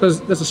 So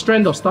there's a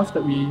strand of stuff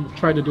that we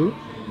try to do.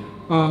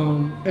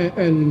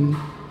 And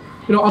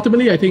you know,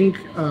 ultimately I think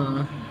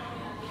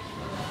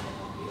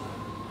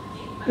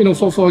you know,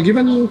 for a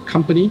given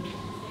company,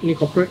 in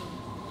corporate,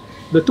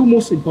 the two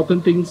most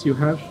important things you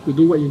have to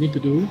do what you need to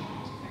do,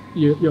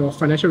 your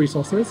financial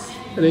resources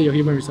and then your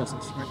human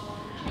resources, right?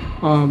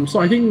 So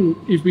I think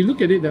if we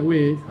look at it that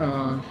way,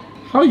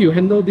 how you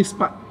handle this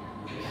part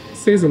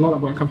says a lot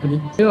about a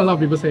company. You know, a lot of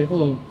people say,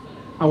 oh,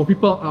 our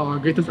people are our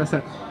greatest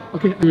asset.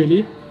 Okay,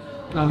 really?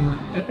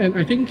 And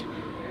I think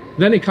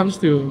then it comes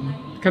to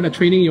kind of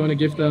training you want to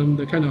give them,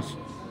 the kind of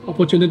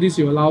opportunities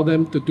you allow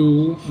them to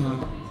do.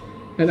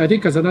 And I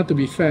think Khazanah, to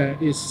be fair,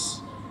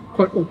 is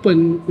quite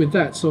open with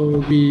that. So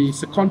we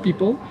second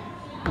people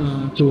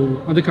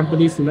to other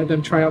companies to let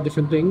them try out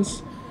different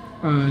things,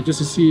 just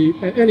to see,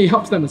 and it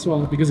helps them as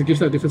well because it gives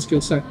them a different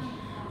skill set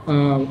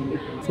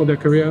for their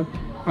career.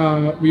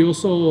 We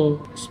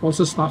also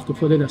sponsor staff to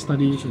further their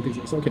studies and things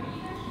like that. So, okay.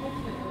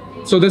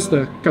 So that's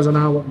the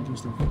Khazanah, what we do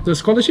stuff. The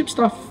scholarship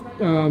stuff,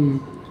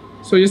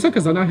 so Yayasan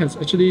Khazanah has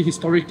actually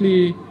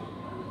historically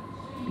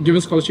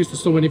given scholarships to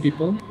so many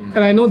people. And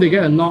I know they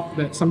get a knock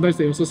that sometimes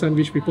they also send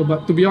rich people,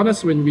 but to be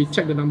honest, when we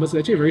check the numbers,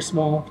 it's actually a very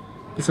small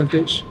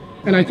percentage.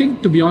 And I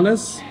think, to be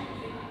honest,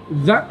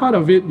 that part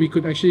of it, we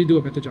could actually do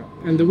a better job.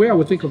 And the way I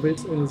would think of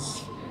it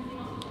is,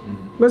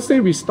 let's say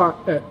we start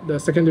at the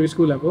secondary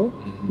school level,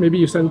 maybe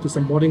you send to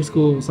some boarding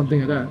school or something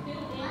like that,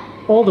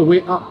 all the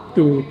way up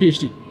to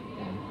PhD.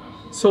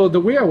 So the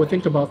way I would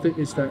think about it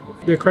is that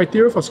the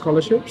criteria for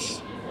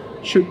scholarships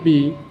should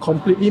be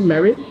completely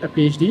merit at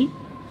PhD,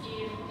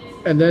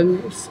 and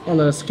then on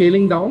a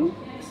scaling down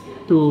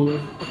to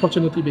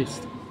opportunity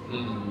based.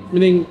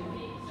 Meaning,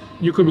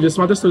 you could be the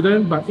smartest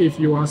student, but if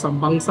you are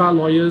some bangsa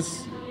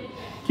lawyers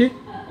kid,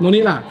 no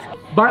need lah.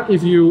 But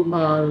if you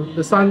are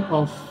the son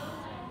of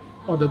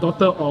or the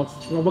daughter of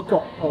Robert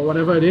Koch or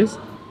whatever it is,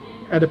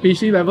 at the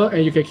PhD level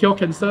and you can cure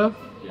cancer,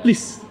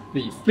 please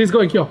go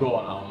and cure. Go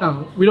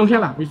on. We don't care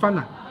lah, we fun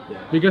lah. Yeah.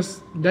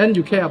 Because then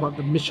you care about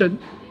the mission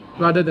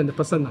rather than the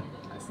person lah.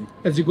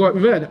 As you go up,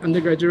 even at the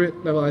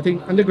undergraduate level, I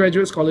think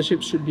undergraduate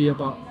scholarships should be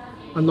about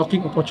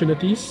unlocking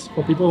opportunities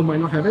for people who might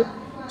not have it.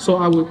 So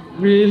I would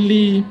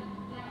really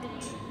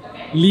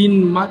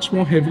lean much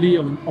more heavily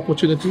on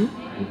opportunity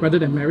rather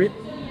than merit.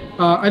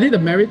 I think the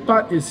merit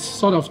part is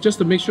sort of just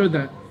to make sure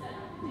that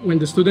when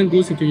the student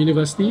goes into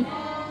university,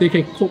 they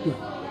can cope,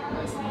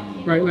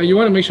 right? Like you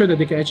want to make sure that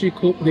they can actually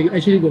cope, they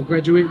actually will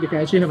graduate, they can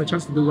actually have a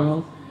chance to do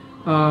well,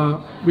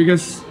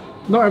 because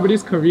not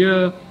everybody's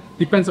career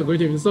depends on going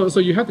to university. So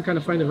you have to kind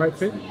of find the right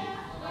fit.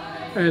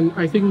 And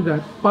I think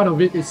that part of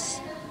it is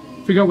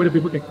figure out whether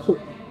people can cope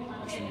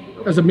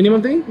as a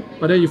minimum thing,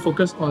 but then you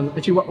focus on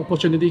actually what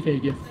opportunity can you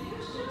give.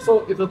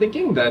 So if the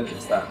thinking then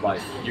is that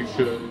like you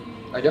should,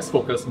 I guess,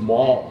 focus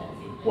more on,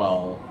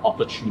 well,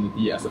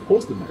 opportunity as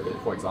opposed to merit,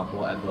 for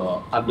example, at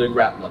the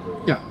undergrad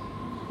level, yeah,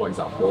 for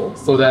example.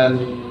 So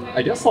then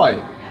I guess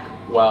like,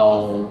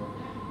 well,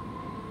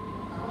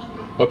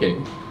 okay,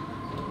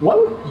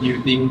 what do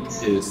you think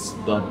is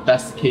the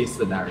best case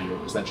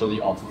scenario essentially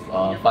of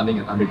funding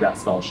an undergrad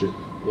scholarship,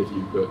 if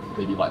you could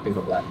maybe like think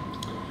of that?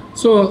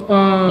 So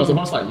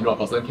suppose like, you know, a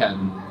person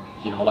can,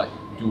 you know, like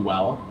do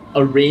well.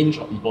 A range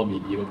of people may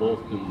be able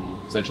to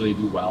essentially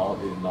do well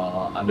in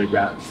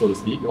undergrad, so to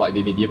speak. Like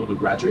they may be able to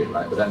graduate,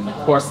 right? But then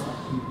of course,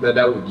 that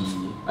would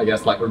be, I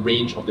guess, like a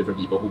range of different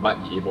people who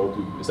might be able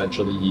to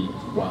essentially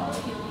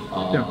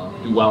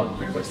do well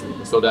in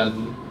university. So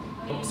then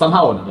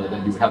somehow or another,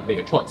 then you have to make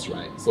a choice,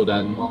 right? So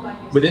then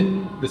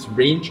within this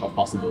range of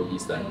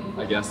possibilities, then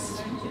I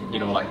guess, you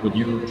know, like would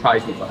you try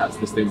to perhaps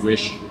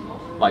distinguish,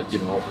 like, you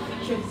know,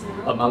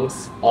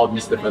 amongst all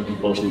these different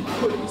people who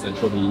could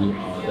essentially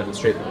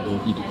demonstrate the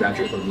ability to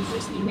graduate from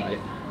university, right?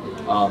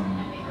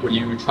 Would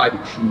you try to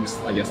choose,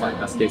 I guess, like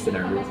best case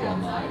scenario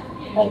from like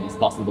all these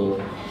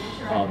possible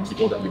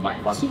people that we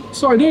might fund?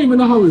 So I don't even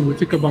know how we would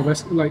think about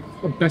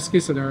a best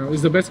case scenario.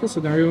 Is the best case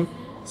scenario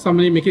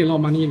somebody making a lot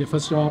of money in their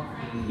first job?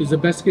 Is the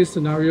best case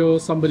scenario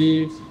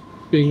somebody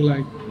being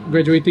like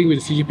graduating with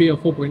a CGPA of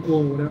 4.0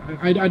 or whatever?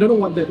 I don't know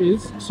what that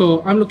is.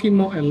 So I'm looking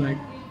more at like,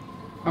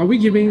 are we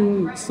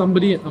giving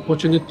somebody an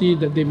opportunity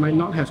that they might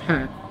not have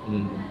had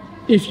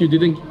if you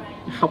didn't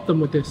help them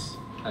with this?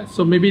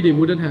 So maybe they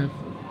wouldn't have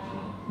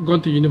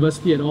gone to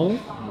university at all,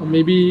 or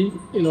maybe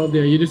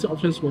their university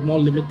options were more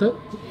limited,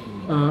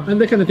 and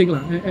that kind of thing lah.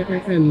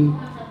 And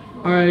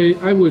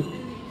I would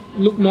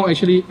look more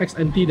actually ex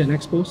ante than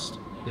ex post,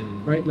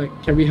 right? Like,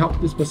 can we help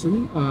this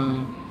person?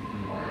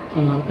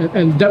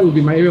 And that would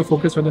be my area of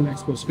focus rather than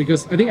ex post,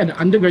 because I think at the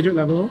undergraduate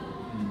level,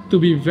 to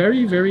be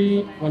very,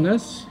 very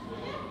honest,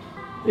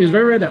 it's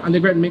very rare that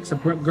undergrad makes a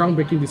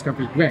groundbreaking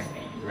discovery. Rare.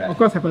 Of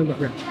course, happens, but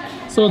rare.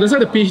 So that's why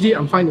the PhD,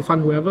 I'm fine to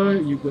fund whoever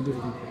you go to.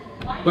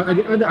 But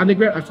at the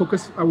undergrad,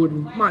 I would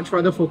much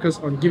rather focus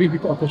on giving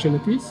people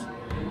opportunities.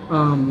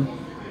 And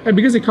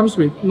because it comes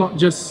with not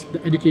just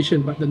the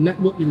education, but the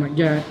network you might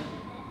get.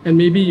 And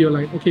maybe you're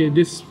like, okay,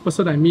 this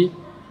person I meet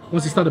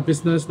wants to start a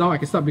business, now I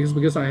can start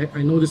because I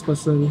know this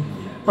person,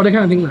 or that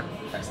kind of thing.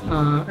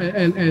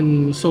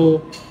 And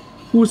so,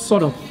 whose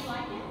sort of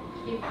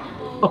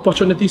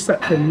opportunity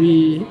set can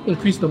we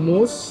increase the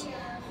most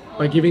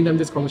by giving them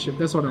this scholarship?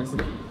 That's what I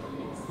think.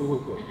 Cool.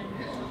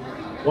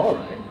 Well,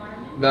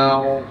 alright.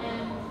 Now,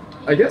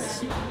 I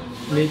guess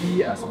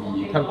maybe as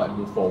we kind of like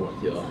move forward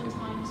here,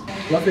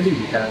 maybe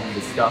we can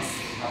discuss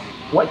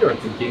what you're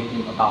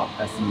thinking about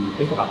as you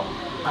think about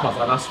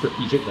Khazanah's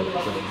strategic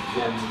direction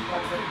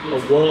in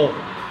a world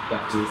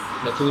that is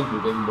naturally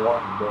moving more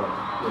and more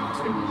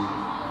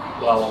into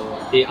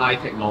AI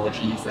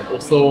technologies, and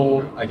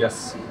also, I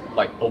guess,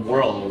 like a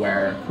world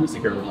where food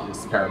security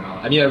is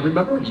paramount. I mean, I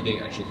remember reading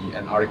actually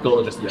an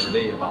article just the other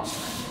day about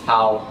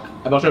how,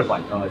 I'm not sure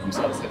if you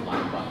saw this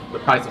headline, but the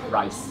price of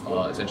rice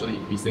essentially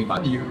increasing.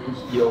 But do you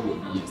feel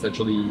would be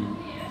essentially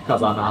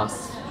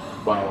Khazanah's,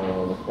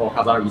 or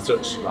Khazanah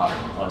Research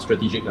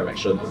strategic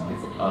direction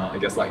in, I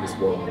guess, like this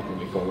world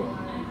moving forward?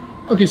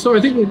 Okay, so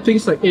I think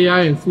things like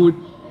AI and food,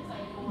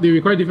 they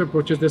require different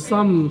approaches. There's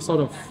some sort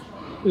of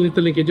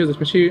interlinkages,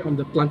 especially on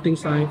the planting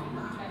side.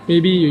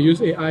 Maybe you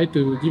use AI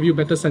to give you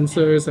better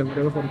sensors and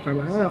whatever for the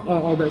climate.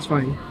 All that's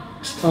fine.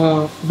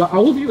 But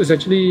our view is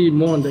actually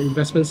more on the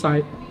investment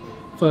side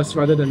first,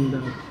 rather than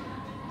the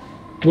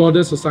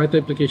broader societal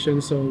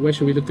implications. So where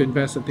should we look to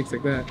invest and things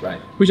like that?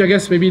 Right. Which I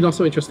guess maybe not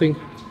so interesting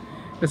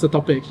as a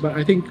topic. But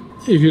I think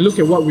if you look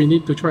at what we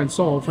need to try and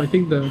solve, I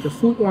think the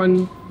food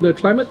one, the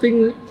climate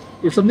thing,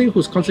 is something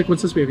whose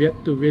consequences we have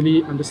yet to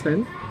really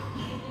understand.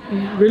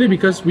 Really,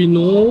 because we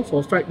know for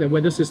a fact that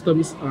weather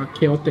systems are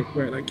chaotic,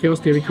 right? Like chaos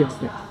theory,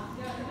 chaotic.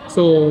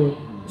 So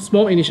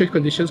small initial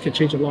conditions can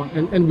change a lot,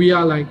 and we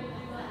are like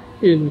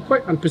in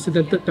quite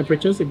unprecedented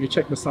temperatures if you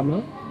check the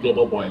summer.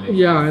 Global boiling.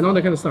 Yeah, and all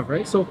that kind of stuff,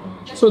 right? So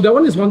that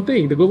one is one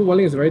thing. The global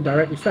warming is a very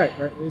direct effect,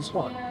 right? It's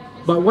hot.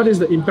 But what is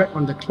the impact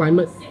on the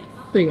climate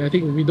thing? I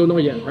think we don't know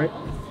yet, right?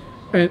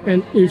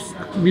 And if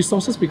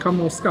resources become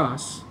more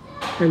scarce,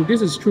 and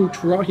this is true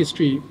throughout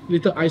history,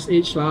 little ice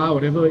age lah,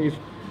 whatever, if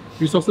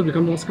resources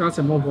become more scarce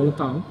and more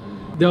volatile,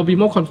 there'll be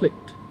more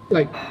conflict.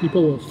 Like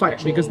people will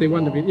fight because they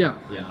want to be, yeah.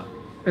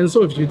 And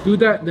so if you do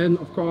that, then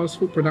of course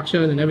food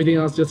production and everything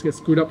else just gets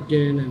screwed up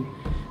again.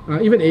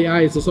 And even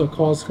AI is also a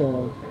cause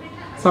for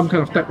some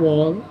kind of tech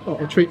war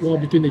or trade war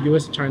between the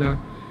US and China.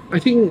 I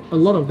think a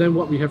lot of them,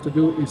 what we have to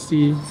do is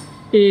see,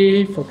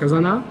 A, for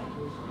Khazanah,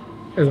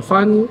 as a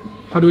fund,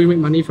 how do we make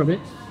money from it?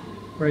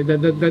 Right?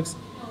 That's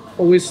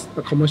always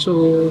a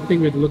commercial thing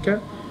we have to look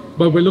at.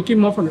 But we're looking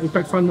more from the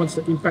impact fund. What's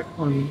the impact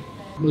on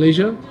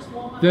Malaysia?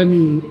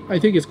 Then I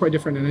think it's quite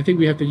different. And I think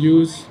we have to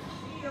use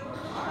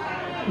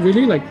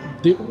really like,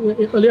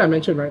 earlier I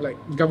mentioned, right, like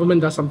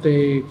government does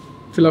something,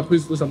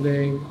 philanthropists do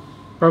something.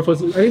 I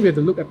think we have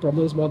to look at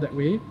problems more that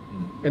way,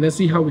 and then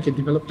see how we can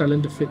develop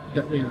talent to fit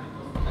that way.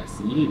 I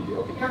see.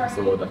 Okay,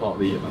 so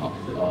definitely about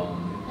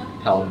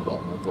talent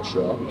development for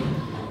sure.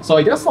 So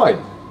I guess like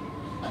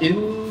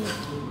in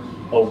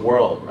a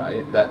world,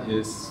 right, that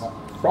is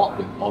fraught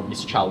with all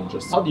these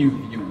challenges, how do you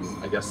view,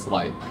 I guess,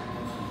 like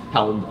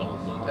talent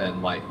development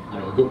and like,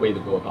 a good way to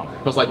go about it?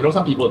 Because like,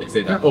 some people, they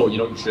say that,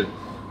 you should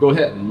go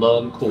ahead and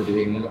learn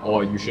coding,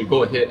 or you should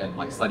go ahead and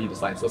like study the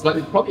sciences, but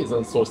it probably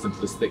isn't so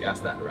simplistic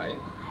as that, right?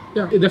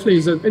 Yeah, it definitely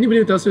isn't. Anybody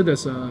who tells you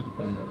there's a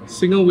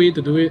single way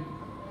to do it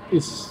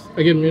is,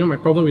 again, my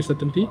problem with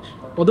certainty.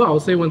 Although I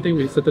would say one thing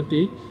with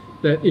certainty,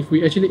 that if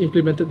we actually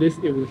implemented this,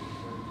 it would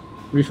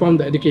reform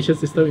the education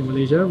system in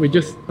Malaysia with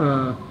just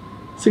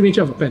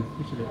signature of a pen,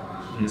 actually.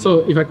 So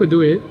if I could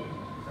do it,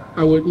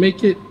 I would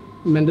make it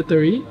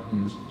mandatory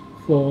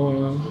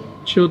for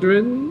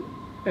children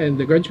and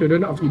the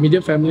grandchildren of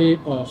immediate family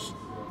of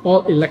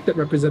all elected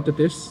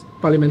representatives,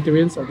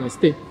 parliamentarians or the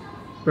state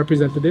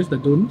representatives, the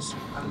DUNs,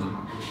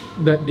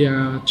 that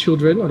their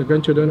children or the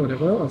grandchildren or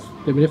whatever of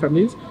the immediate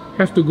families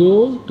have to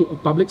go to a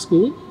public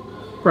school,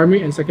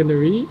 primary and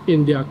secondary,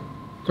 in their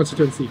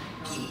constituency.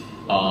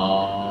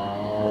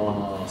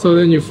 So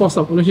then you force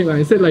some ownership.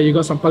 Instead, like you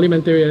got some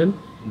parliamentarian,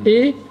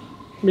 maybe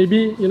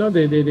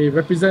they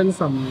represent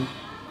some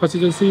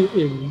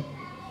constituency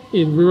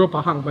in rural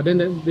Pahang, but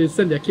then they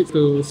send their kids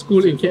to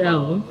school in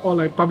KL or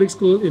like public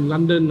school in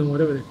London or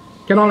whatever.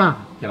 Cannot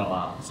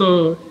lah.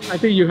 So I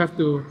think you have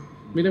to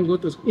make them go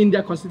to in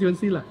their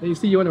constituency lah. Then you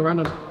see you want to run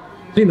on.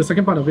 I think the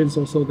second part of it is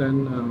also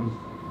then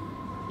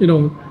you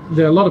know,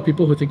 there are a lot of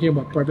people who are thinking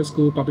about private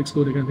school, public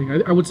school, that kind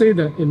of thing. I would say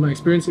that in my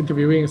experience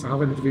interviewing as a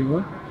Harvard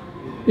interviewer,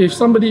 if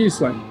somebody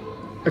is like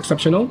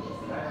exceptional,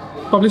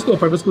 public school or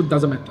private school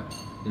doesn't matter.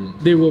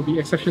 They will be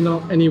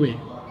exceptional anyway.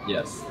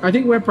 Yes. I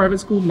think where private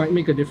school might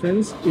make a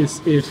difference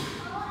is if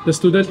the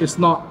student is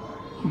not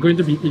going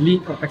to be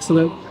elite or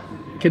excellent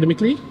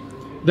academically,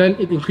 then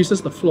it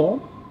increases the floor,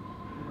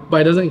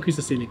 but it doesn't increase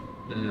the ceiling.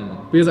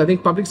 Because I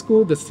think public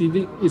school, the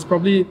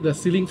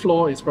ceiling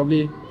floor is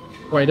probably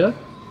wider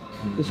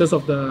in terms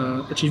of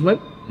the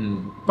achievement.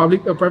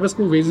 Private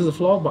school raises the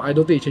floor, but I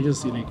don't think it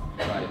changes the ceiling.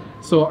 Right.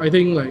 So I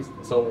think like.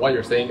 So what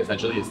you're saying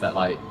essentially is that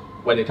like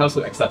when it comes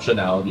to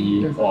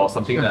exceptionality or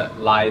something that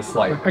lies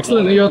like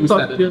excellent, your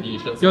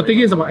thinking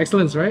is about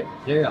excellence, right?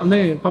 Yeah. And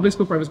then public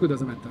school, private school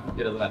doesn't matter.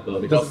 It doesn't matter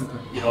because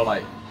you know,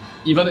 like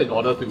even in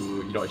order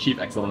to achieve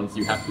excellence,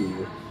 you have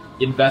to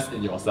invest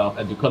in yourself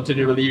and to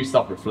continually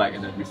self-reflect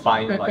and then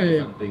refine like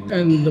different things.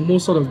 And the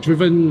most sort of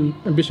driven,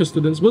 ambitious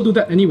students will do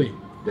that anyway.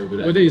 They'll do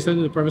that. Whether you send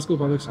to the private school,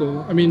 public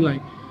school. I mean,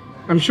 like,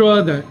 I'm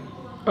sure that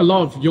a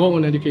lot of your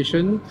own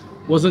education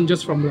wasn't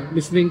just from like,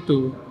 listening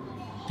to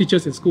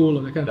teachers in school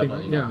or that kind of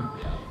thing. Yeah.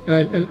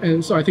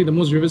 And so I think the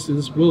most driven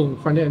students will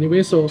find it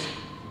anyway. So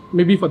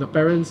maybe for the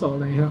parents or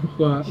like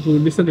who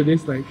listen to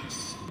this, like,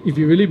 if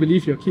you really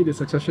believe your kid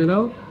is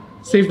exceptional,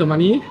 save the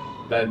money.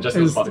 Then just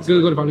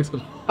go to public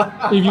school.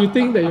 If you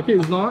think that your kid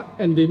is not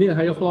and they need a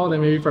higher floor,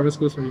 then maybe private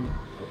schools for you.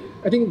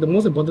 I think the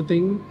most important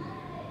thing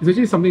is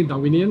actually something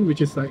Darwinian, which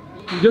is like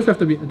you just have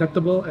to be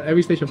adaptable at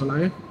every stage of your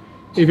life.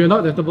 If you're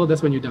not adaptable,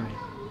 that's when you die.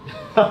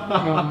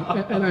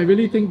 And I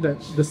really think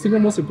that the single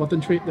most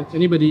important trait that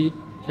anybody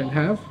can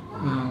have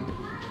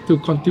to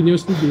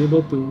continuously be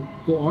able to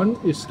go on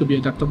is to be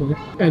adaptable.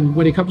 And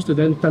when it comes to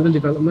then talent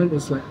development,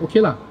 it's like,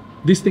 okay lah,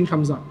 this thing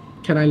comes up,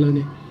 can I learn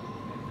it?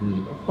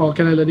 Or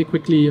can I learn it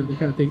quickly or that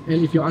kind of thing?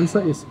 And if your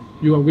answer is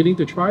you are willing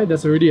to try,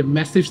 that's already a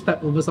massive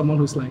step over someone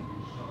who's like,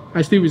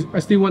 I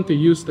still want to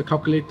use the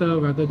calculator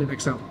rather than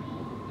Excel.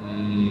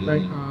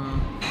 Right?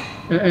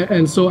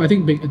 And so I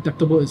think being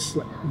adaptable is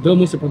like the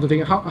most important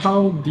thing.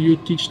 How do you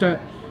teach that?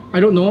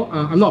 I don't know.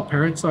 I'm not a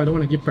parent, so I don't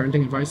want to give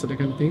parenting advice or that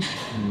kind of thing.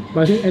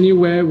 But I think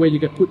anywhere where you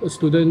can put a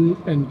student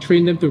and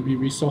train them to be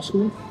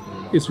resourceful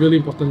is really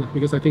important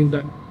because I think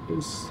that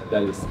is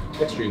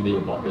extremely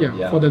important.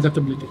 Yeah, for the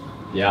adaptability.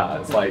 Yeah,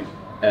 it's like,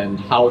 and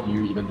how do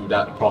you even do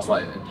that across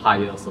like an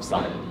entire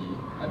society?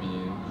 I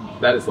mean,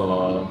 that is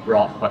a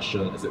broad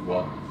question, as it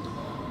were.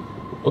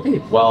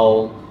 Okay,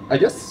 well, I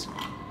guess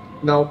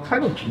now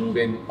kind of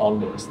moving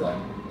onwards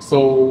then.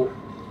 So,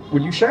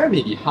 would you share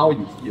maybe how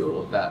you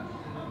feel that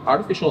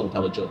artificial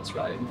intelligence,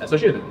 right,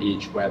 especially at an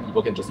age where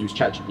people can just use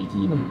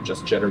ChatGPT to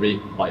just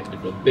generate like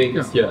different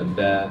things here and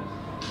there,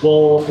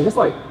 well, I guess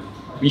like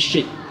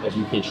reshape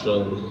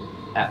education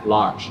at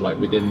large, like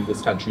within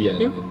this country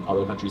and in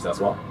other countries as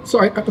well? So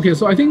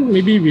I think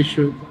maybe we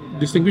should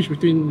distinguish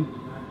between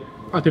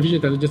artificial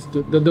intelligence,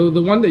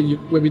 the one that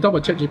when we talk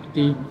about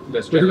ChatGPT,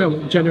 we're talking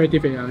about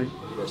generative AI.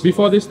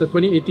 Before this, the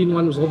 2018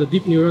 one was all the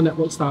deep neural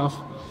network stuff,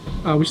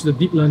 which is the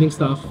deep learning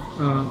stuff.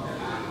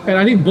 And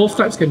I think both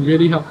types can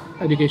really help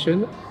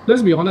education.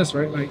 Let's be honest,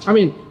 right? Like, I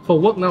mean, for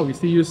work now, we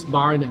still use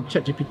Bard and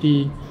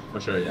ChatGPT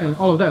and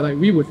all of that. Like,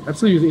 we would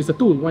absolutely use it. It's a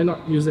tool. Why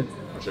not use it?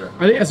 Sure.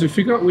 I think as we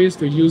figure out ways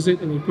to use it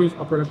and improve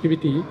our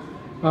productivity,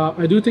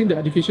 I do think the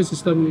education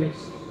system,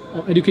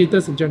 or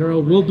educators in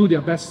general, will do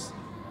their best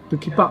to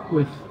keep up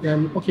with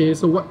them. Okay,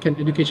 so what can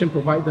education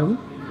provide them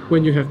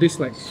when you have this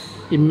like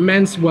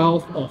immense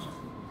wealth of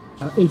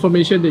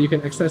information that you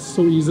can access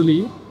so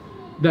easily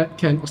that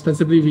can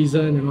ostensibly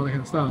reason and all that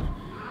kind of stuff.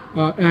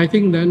 And I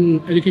think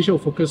then education will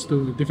focus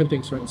to different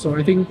things, right? So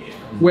I think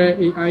where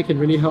AI can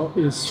really help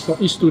is for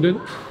each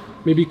student,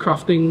 maybe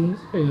crafting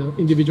an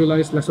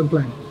individualized lesson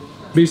plan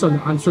based on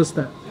the answers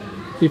that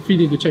they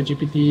feed into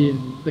ChatGPT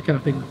and that kind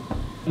of thing.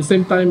 At the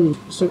same time,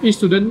 so each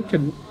student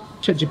can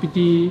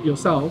ChatGPT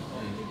yourself,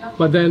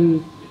 but then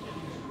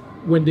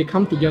when they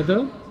come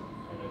together,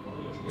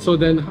 so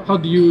then how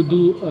do you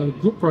do a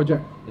group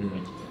project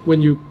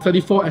when you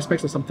 34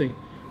 aspects of something,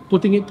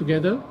 putting it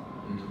together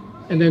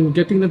and then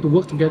getting them to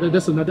work together?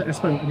 That's another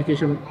aspect of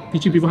education,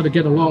 teaching people how to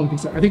get along.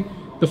 Things like, I think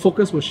the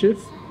focus will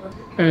shift,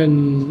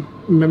 and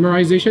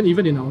memorization,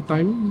 even in our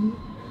time,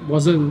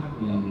 didn't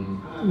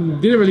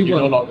really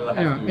work.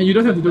 And you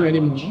don't have to do it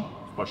anymore.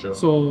 For sure.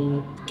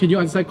 So can you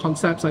understand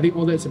concepts? I think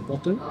all that's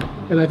important,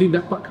 and I think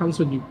that part comes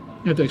when you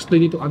have to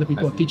explain it to other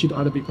people, or teach it to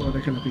other people,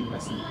 that kind of thing. I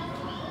see.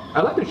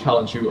 I'd like to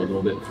challenge you a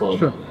little bit further.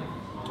 Sure.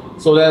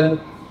 So then,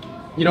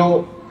 we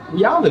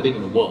are living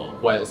in a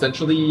world where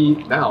essentially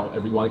now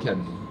everyone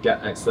can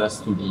get access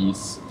to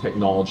these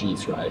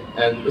technologies, right?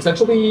 And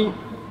essentially,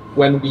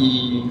 when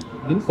we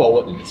move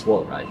forward in this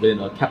world, right, we're in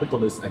a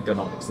capitalist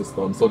economic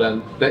system, so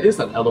then there is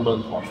an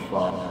element of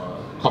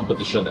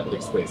competition that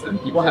takes place,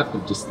 and people have to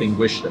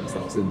distinguish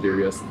themselves in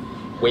various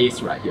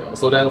ways right here.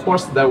 So then, of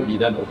course, there will be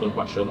then open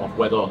question of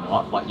whether or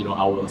not,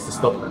 our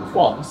system will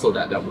reform so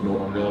that there will no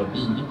longer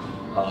be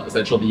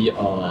essentially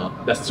a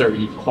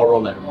necessary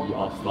corollary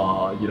of,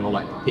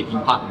 taking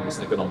part in this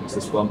economic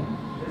system,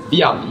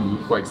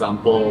 VRE, for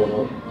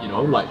example, you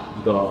know, like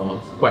the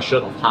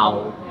question of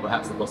how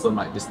perhaps a person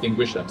might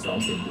distinguish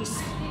themselves in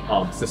this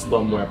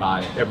system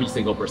whereby every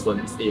single person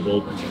is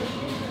able to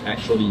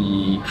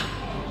actually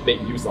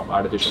make use of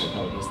artificial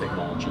intelligence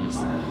technologies.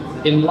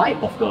 In light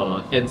of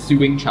the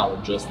ensuing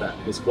challenges that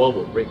this world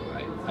will bring,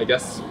 right? I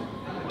guess,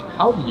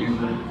 how do you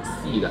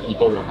see that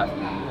people will have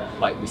to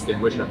like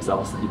distinguish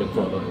themselves even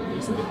further in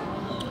this?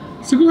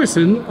 It's a good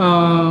question.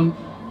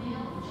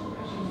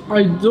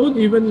 I don't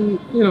even,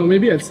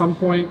 maybe at some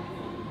point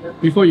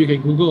before you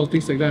can Google or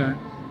things like that,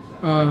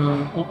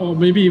 or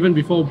maybe even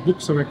before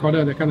books are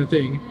recorded, that kind of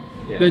thing,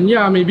 then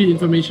maybe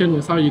information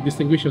was how you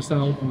distinguish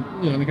yourself, or,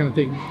 that kind of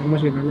thing, how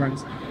much you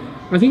memorize.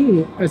 I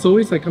think, as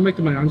always, I come back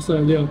to my answer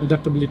earlier on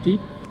adaptability.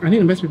 I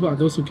think the best people are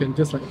those who can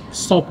just like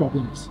solve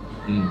problems.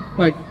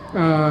 Like,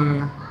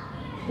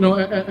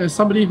 as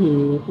somebody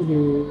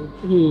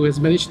who has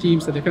managed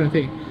teams and that kind of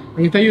thing,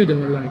 I can tell you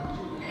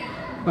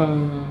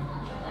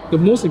the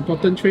most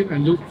important trait I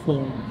look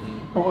for,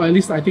 or at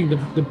least I think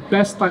the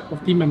best type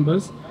of team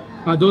members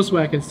are those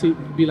where I can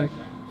be like,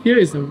 here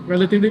is a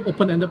relatively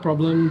open-ended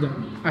problem that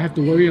I have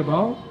to worry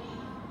about.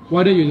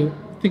 Why don't you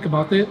think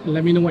about it and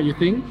let me know what you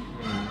think?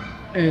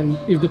 And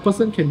if the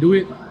person can do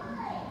it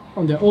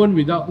on their own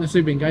without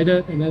necessarily being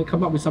guided, and then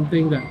come up with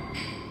something that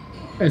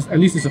at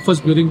least is the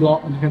first building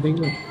block and that kind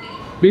of thing.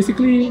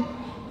 Basically,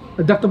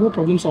 adaptable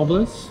problem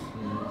solvers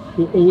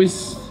will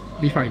always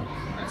be fine.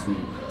 I see.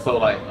 So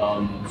like,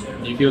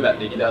 do you feel that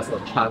maybe there's a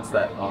chance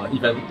that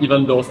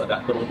even those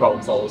adaptable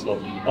problem solvers will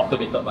be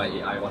automated by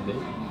AI one day?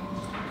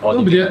 Or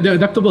no, but they're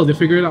adaptable, they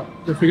figure it out.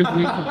 They figure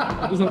something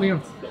out. Do something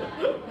else.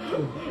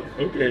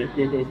 Okay,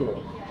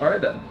 cool.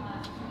 Alright then.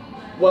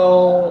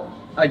 Well,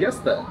 I guess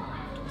then.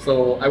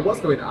 So I was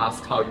going to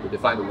ask how you would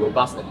define the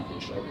robust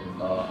education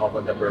in our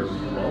contemporary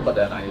world, but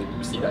then I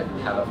do see that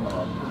you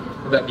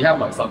have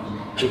like some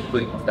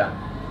inkling of that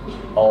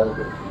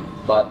already.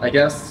 But I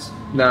guess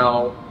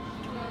now,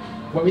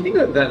 when we think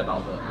then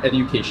about the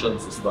education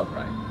system,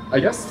 right? I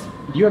guess,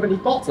 do you have any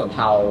thoughts on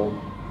how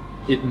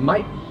it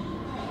might,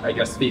 I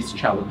guess, face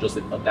challenges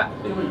in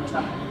adapting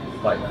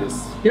like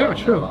this? Yeah,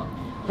 sure.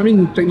 I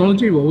mean,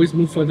 technology will always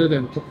move further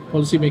than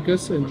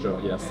policymakers and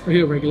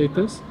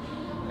regulators.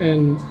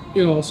 And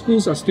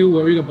schools are still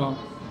worried about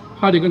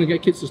how they're going to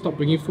get kids to stop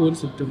bringing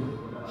phones into,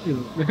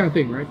 that kind of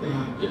thing, right?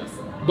 Yes.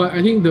 But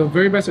I think the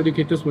very best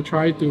educators will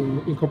try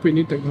to incorporate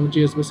new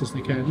technology as best as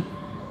they can.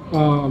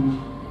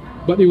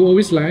 But it will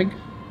always lag,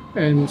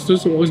 and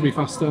students will always be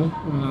faster.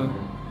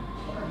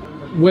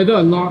 Whether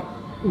or not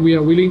we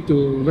are willing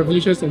to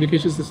revolutionize the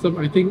education system,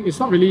 I think it's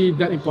not really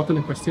that important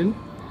a question.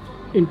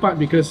 In part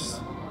because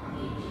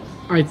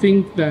I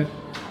think that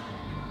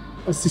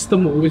a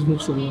system will always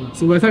move slower.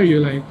 So by the time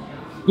you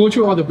go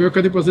through all the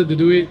bureaucratic process to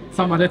do it,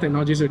 some other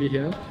technology is already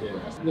here.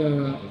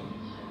 The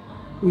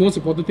most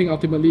important thing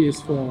ultimately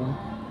is for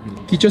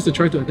teachers to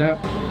try to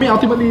adapt. I mean,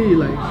 ultimately,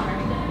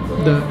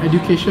 the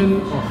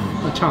education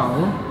of a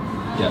child,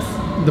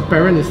 the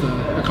parent is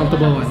the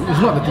accountable one.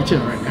 It's not the teacher,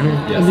 right? I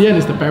mean, in the end,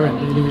 it's the parent,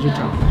 the individual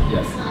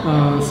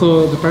child.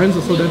 So the parents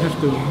also then have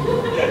to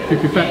be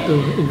prepared to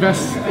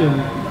invest in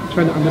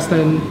trying to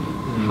understand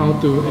how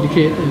to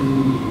educate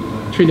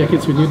and train their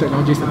kids with new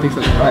technologies and things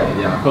like that.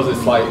 Right, yeah, because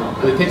it's like,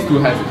 it takes two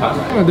hands to clap,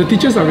 right? The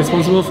teachers are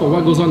responsible for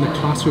what goes on in the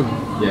classroom.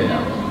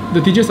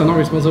 The teachers are not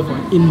responsible for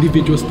an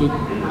individual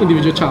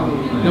child.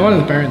 They're one of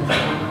the parents.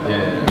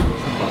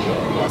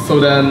 So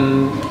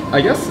then,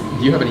 I guess,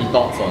 do you have any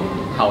thoughts on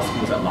how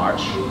schools at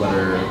large,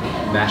 whether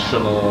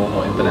national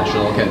or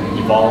international, can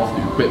evolve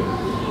to equip,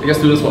 I guess,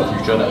 students for a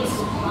future that's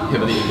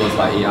heavily influenced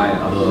by AI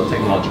and other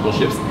technological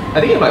shifts? I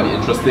think it might be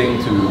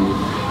interesting to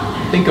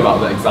think about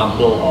the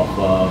example of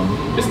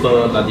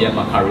Mr. Nadiem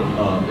Makarim,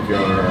 if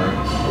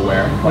you're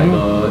aware,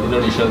 the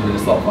Indonesian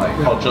Minister of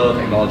Culture,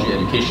 Technology,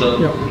 Education,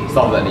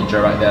 stuff of that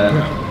nature right there.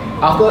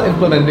 After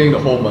implementing the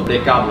whole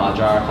Merdeka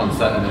Belajar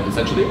concept and then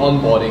essentially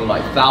onboarding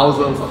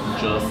thousands of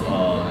teachers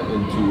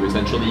into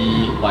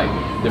essentially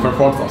different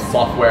forms of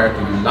software to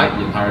unite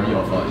the entirety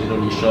of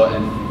Indonesia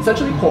and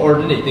essentially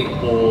coordinating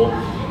whole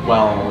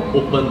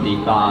open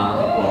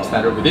data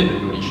standard within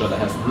Indonesia that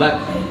has led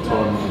in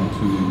turn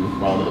into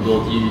the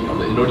ability of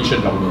the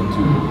Indonesian government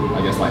to,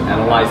 I guess,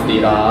 analyze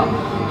data,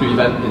 to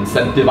even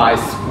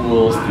incentivize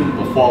schools to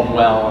perform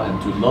well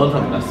and to learn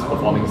from the best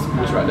performing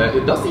schools, right?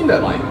 It does seem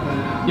that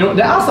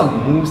there are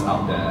some moves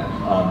out there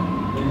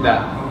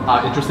that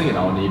are interesting in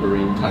our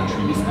neighboring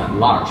countries at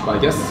large. But I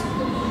guess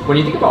when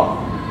you think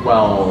about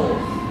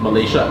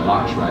Malaysia at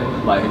large, right?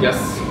 I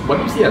guess what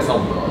do you see as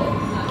some of the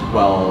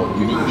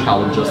unique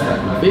challenges that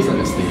we face at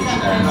this stage,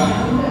 and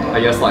I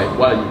guess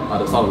what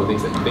are some of the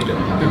things that you think that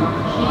we can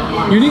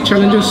do? Unique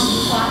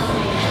challenges.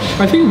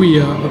 I think we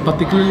are a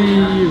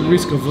particularly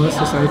risk-averse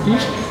society.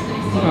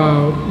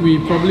 We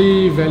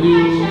probably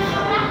value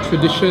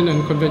tradition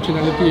and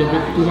conventionality a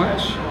bit too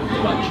much.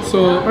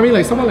 So I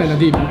mean, someone like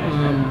Nadiem,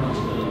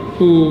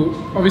 who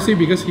obviously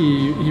because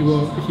he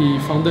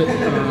founded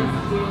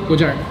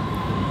Gojek,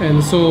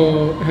 and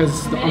so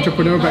has the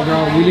entrepreneurial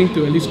background, willing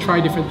to at least try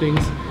different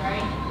things.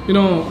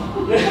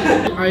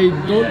 I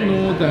don't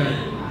know that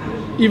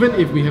even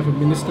if we have a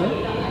minister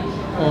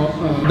or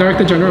a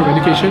director general of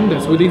education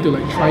that's willing to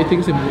like try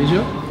things in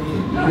Malaysia,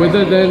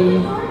 whether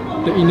then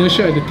the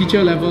inertia at the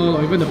teacher level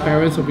or even the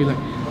parents will be like,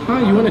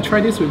 you want to try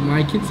this with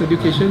my kids'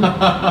 education?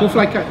 Go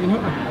fly kite, you know?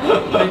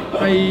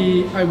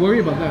 I worry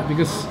about that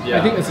because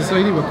I think as a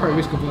society we're quite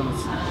risk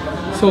averse.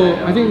 So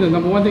I think the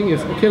number one thing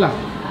is, okay lah,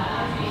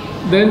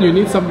 then you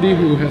need somebody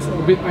who has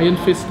a bit iron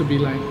fist to be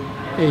like,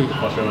 hey,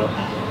 for sure,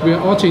 we're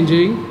all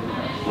changing,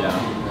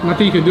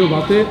 nothing you can do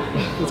about it,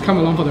 let's come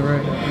along for the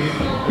ride.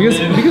 Because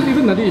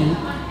even Nadine,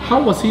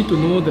 how was he to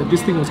know that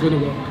this thing was going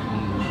to work?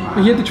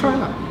 He had to try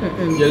lah.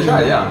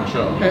 Yeah,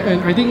 sure.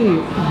 And I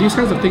think these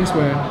kinds of things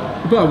where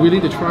people are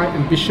willing to try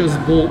ambitious,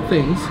 bold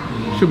things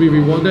should be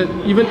rewarded,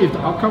 even if the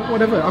outcome,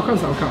 whatever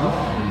outcome's the outcome,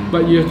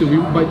 but you have to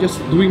by just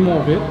doing more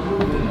of it,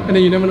 and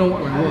then you never know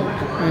what might work.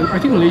 And I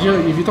think Malaysia,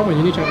 if you talk about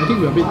unit I think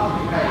we're a bit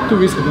too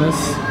risk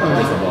averse.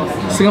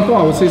 Singapore,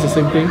 I would say, is the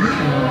same thing,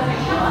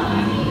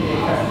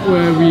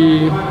 where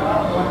we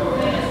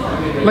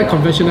like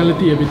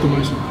conventionality a bit too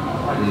much.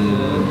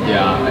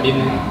 Yeah, I mean,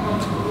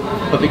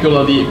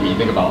 particularly if we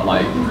think about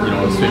like,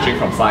 switching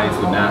from science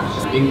to math,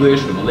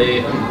 English to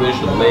Malay,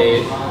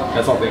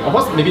 that sort of thing. Of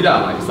course, maybe there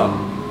are like some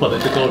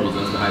political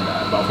reasons behind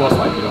that, but of course,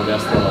 like,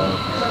 there's the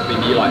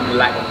maybe like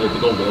lack of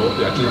political will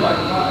to actually like,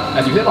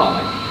 as you said about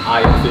like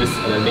iron fist,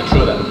 and then make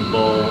sure that the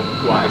people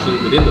who are actually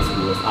within the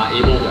schools are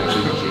able to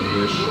actually teach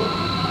English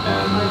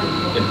and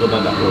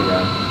implement that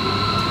program.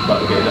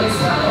 But okay, that's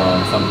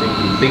something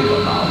to think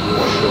about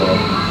for sure.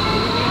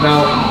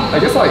 Now, I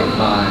guess like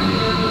my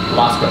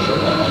last question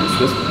on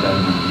this then,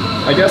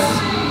 I guess,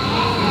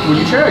 would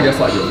you share, I guess,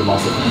 like your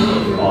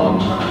philosophy on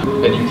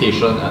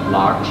education at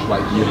large?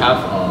 Like, do you have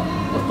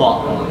a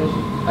thought on,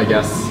 I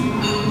guess,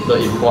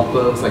 the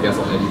importance, I guess,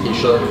 of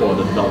education for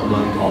the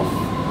development of,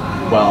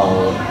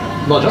 well,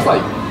 not just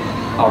like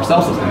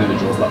ourselves as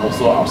individuals, but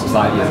also our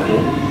society as a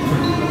whole?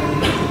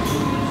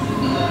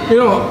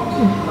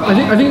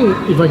 I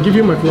think if I give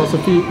you my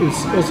philosophy,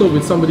 it's also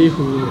with somebody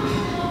who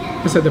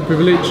has had the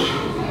privilege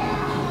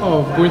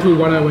of going through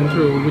what I went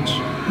through, which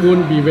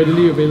won't be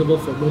readily available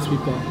for most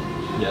people.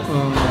 Yes.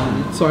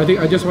 So I think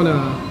I just want to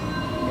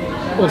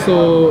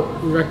also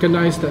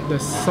recognize that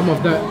there's some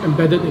of that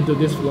embedded into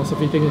this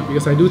philosophy thing,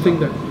 because I do think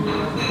that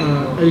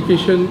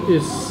education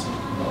is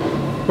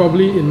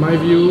probably, in my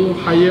view,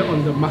 higher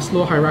on the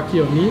Maslow hierarchy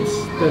of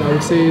needs than I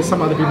would say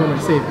some other people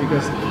might say,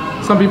 because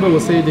some people will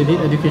say they need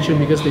education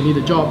because they need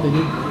a job,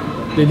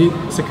 they need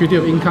security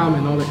of income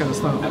and all that kind of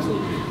stuff.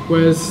 Absolutely.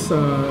 Whereas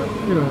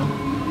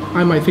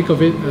I might think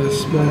of it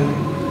as more,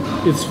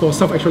 it's for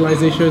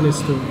self-actualization,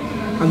 is to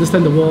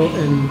understand the world,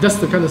 and that's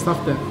the kind of stuff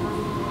that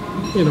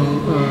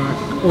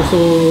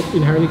also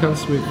inherently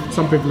comes with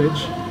some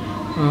privilege,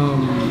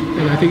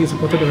 and I think it's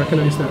important to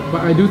recognize that.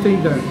 But I do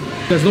think that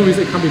there's no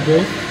reason it can't be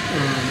both.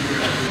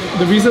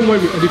 The reason why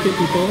we educate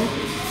people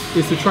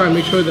is to try and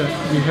make sure that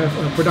we have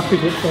a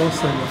productive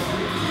workforce and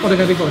all that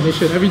kind of thing for our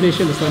nation. Every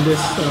nation has done this,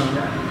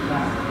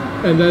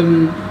 and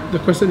then the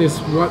question is,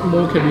 what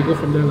more can we go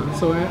from there?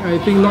 So I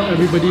think not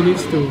everybody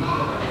needs to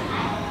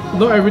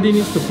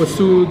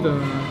pursue the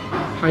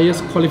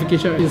highest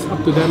qualification. It's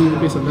up to them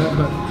based on that.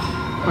 But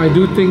I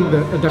do think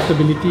that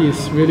adaptability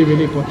is really,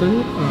 really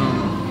important.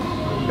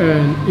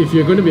 And if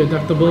you're going to be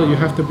adaptable, you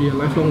have to be a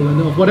lifelong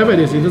learner of whatever it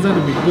is. It doesn't have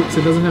to be books.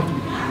 It doesn't have to be.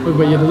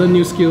 But you have to learn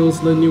new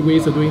skills, learn new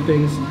ways of doing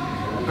things.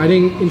 I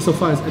think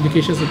insofar as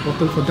education is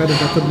important for that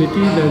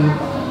adaptability, then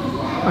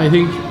I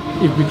think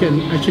if we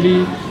can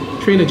actually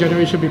train a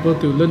generation of people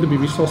to learn to be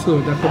resourceful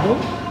and adaptable,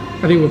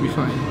 I think we'll be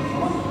fine.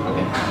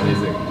 Okay,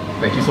 amazing.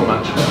 Thank you so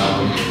much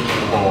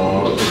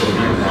for this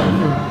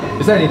interview.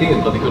 Is there anything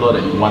in particular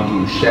that you want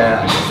to share,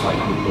 I guess, like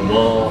with the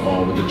world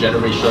or with the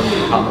generation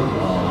to come?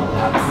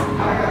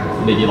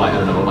 Perhaps maybe like, I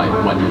don't know, like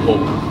what you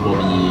hope will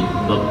be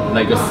the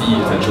legacy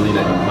essentially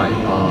that you might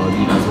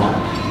leave as well?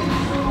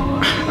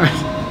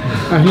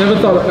 I've never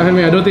thought,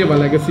 I don't think about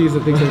legacies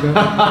and things like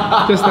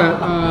that. Just that,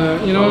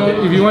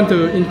 if you want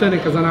to intern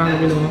at Khazanah,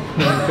 let me know.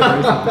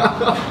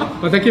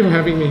 But thank you for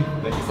having me.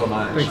 Thank you so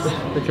much.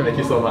 Thanks. Thank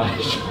you so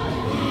much.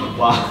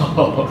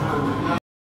 Wow.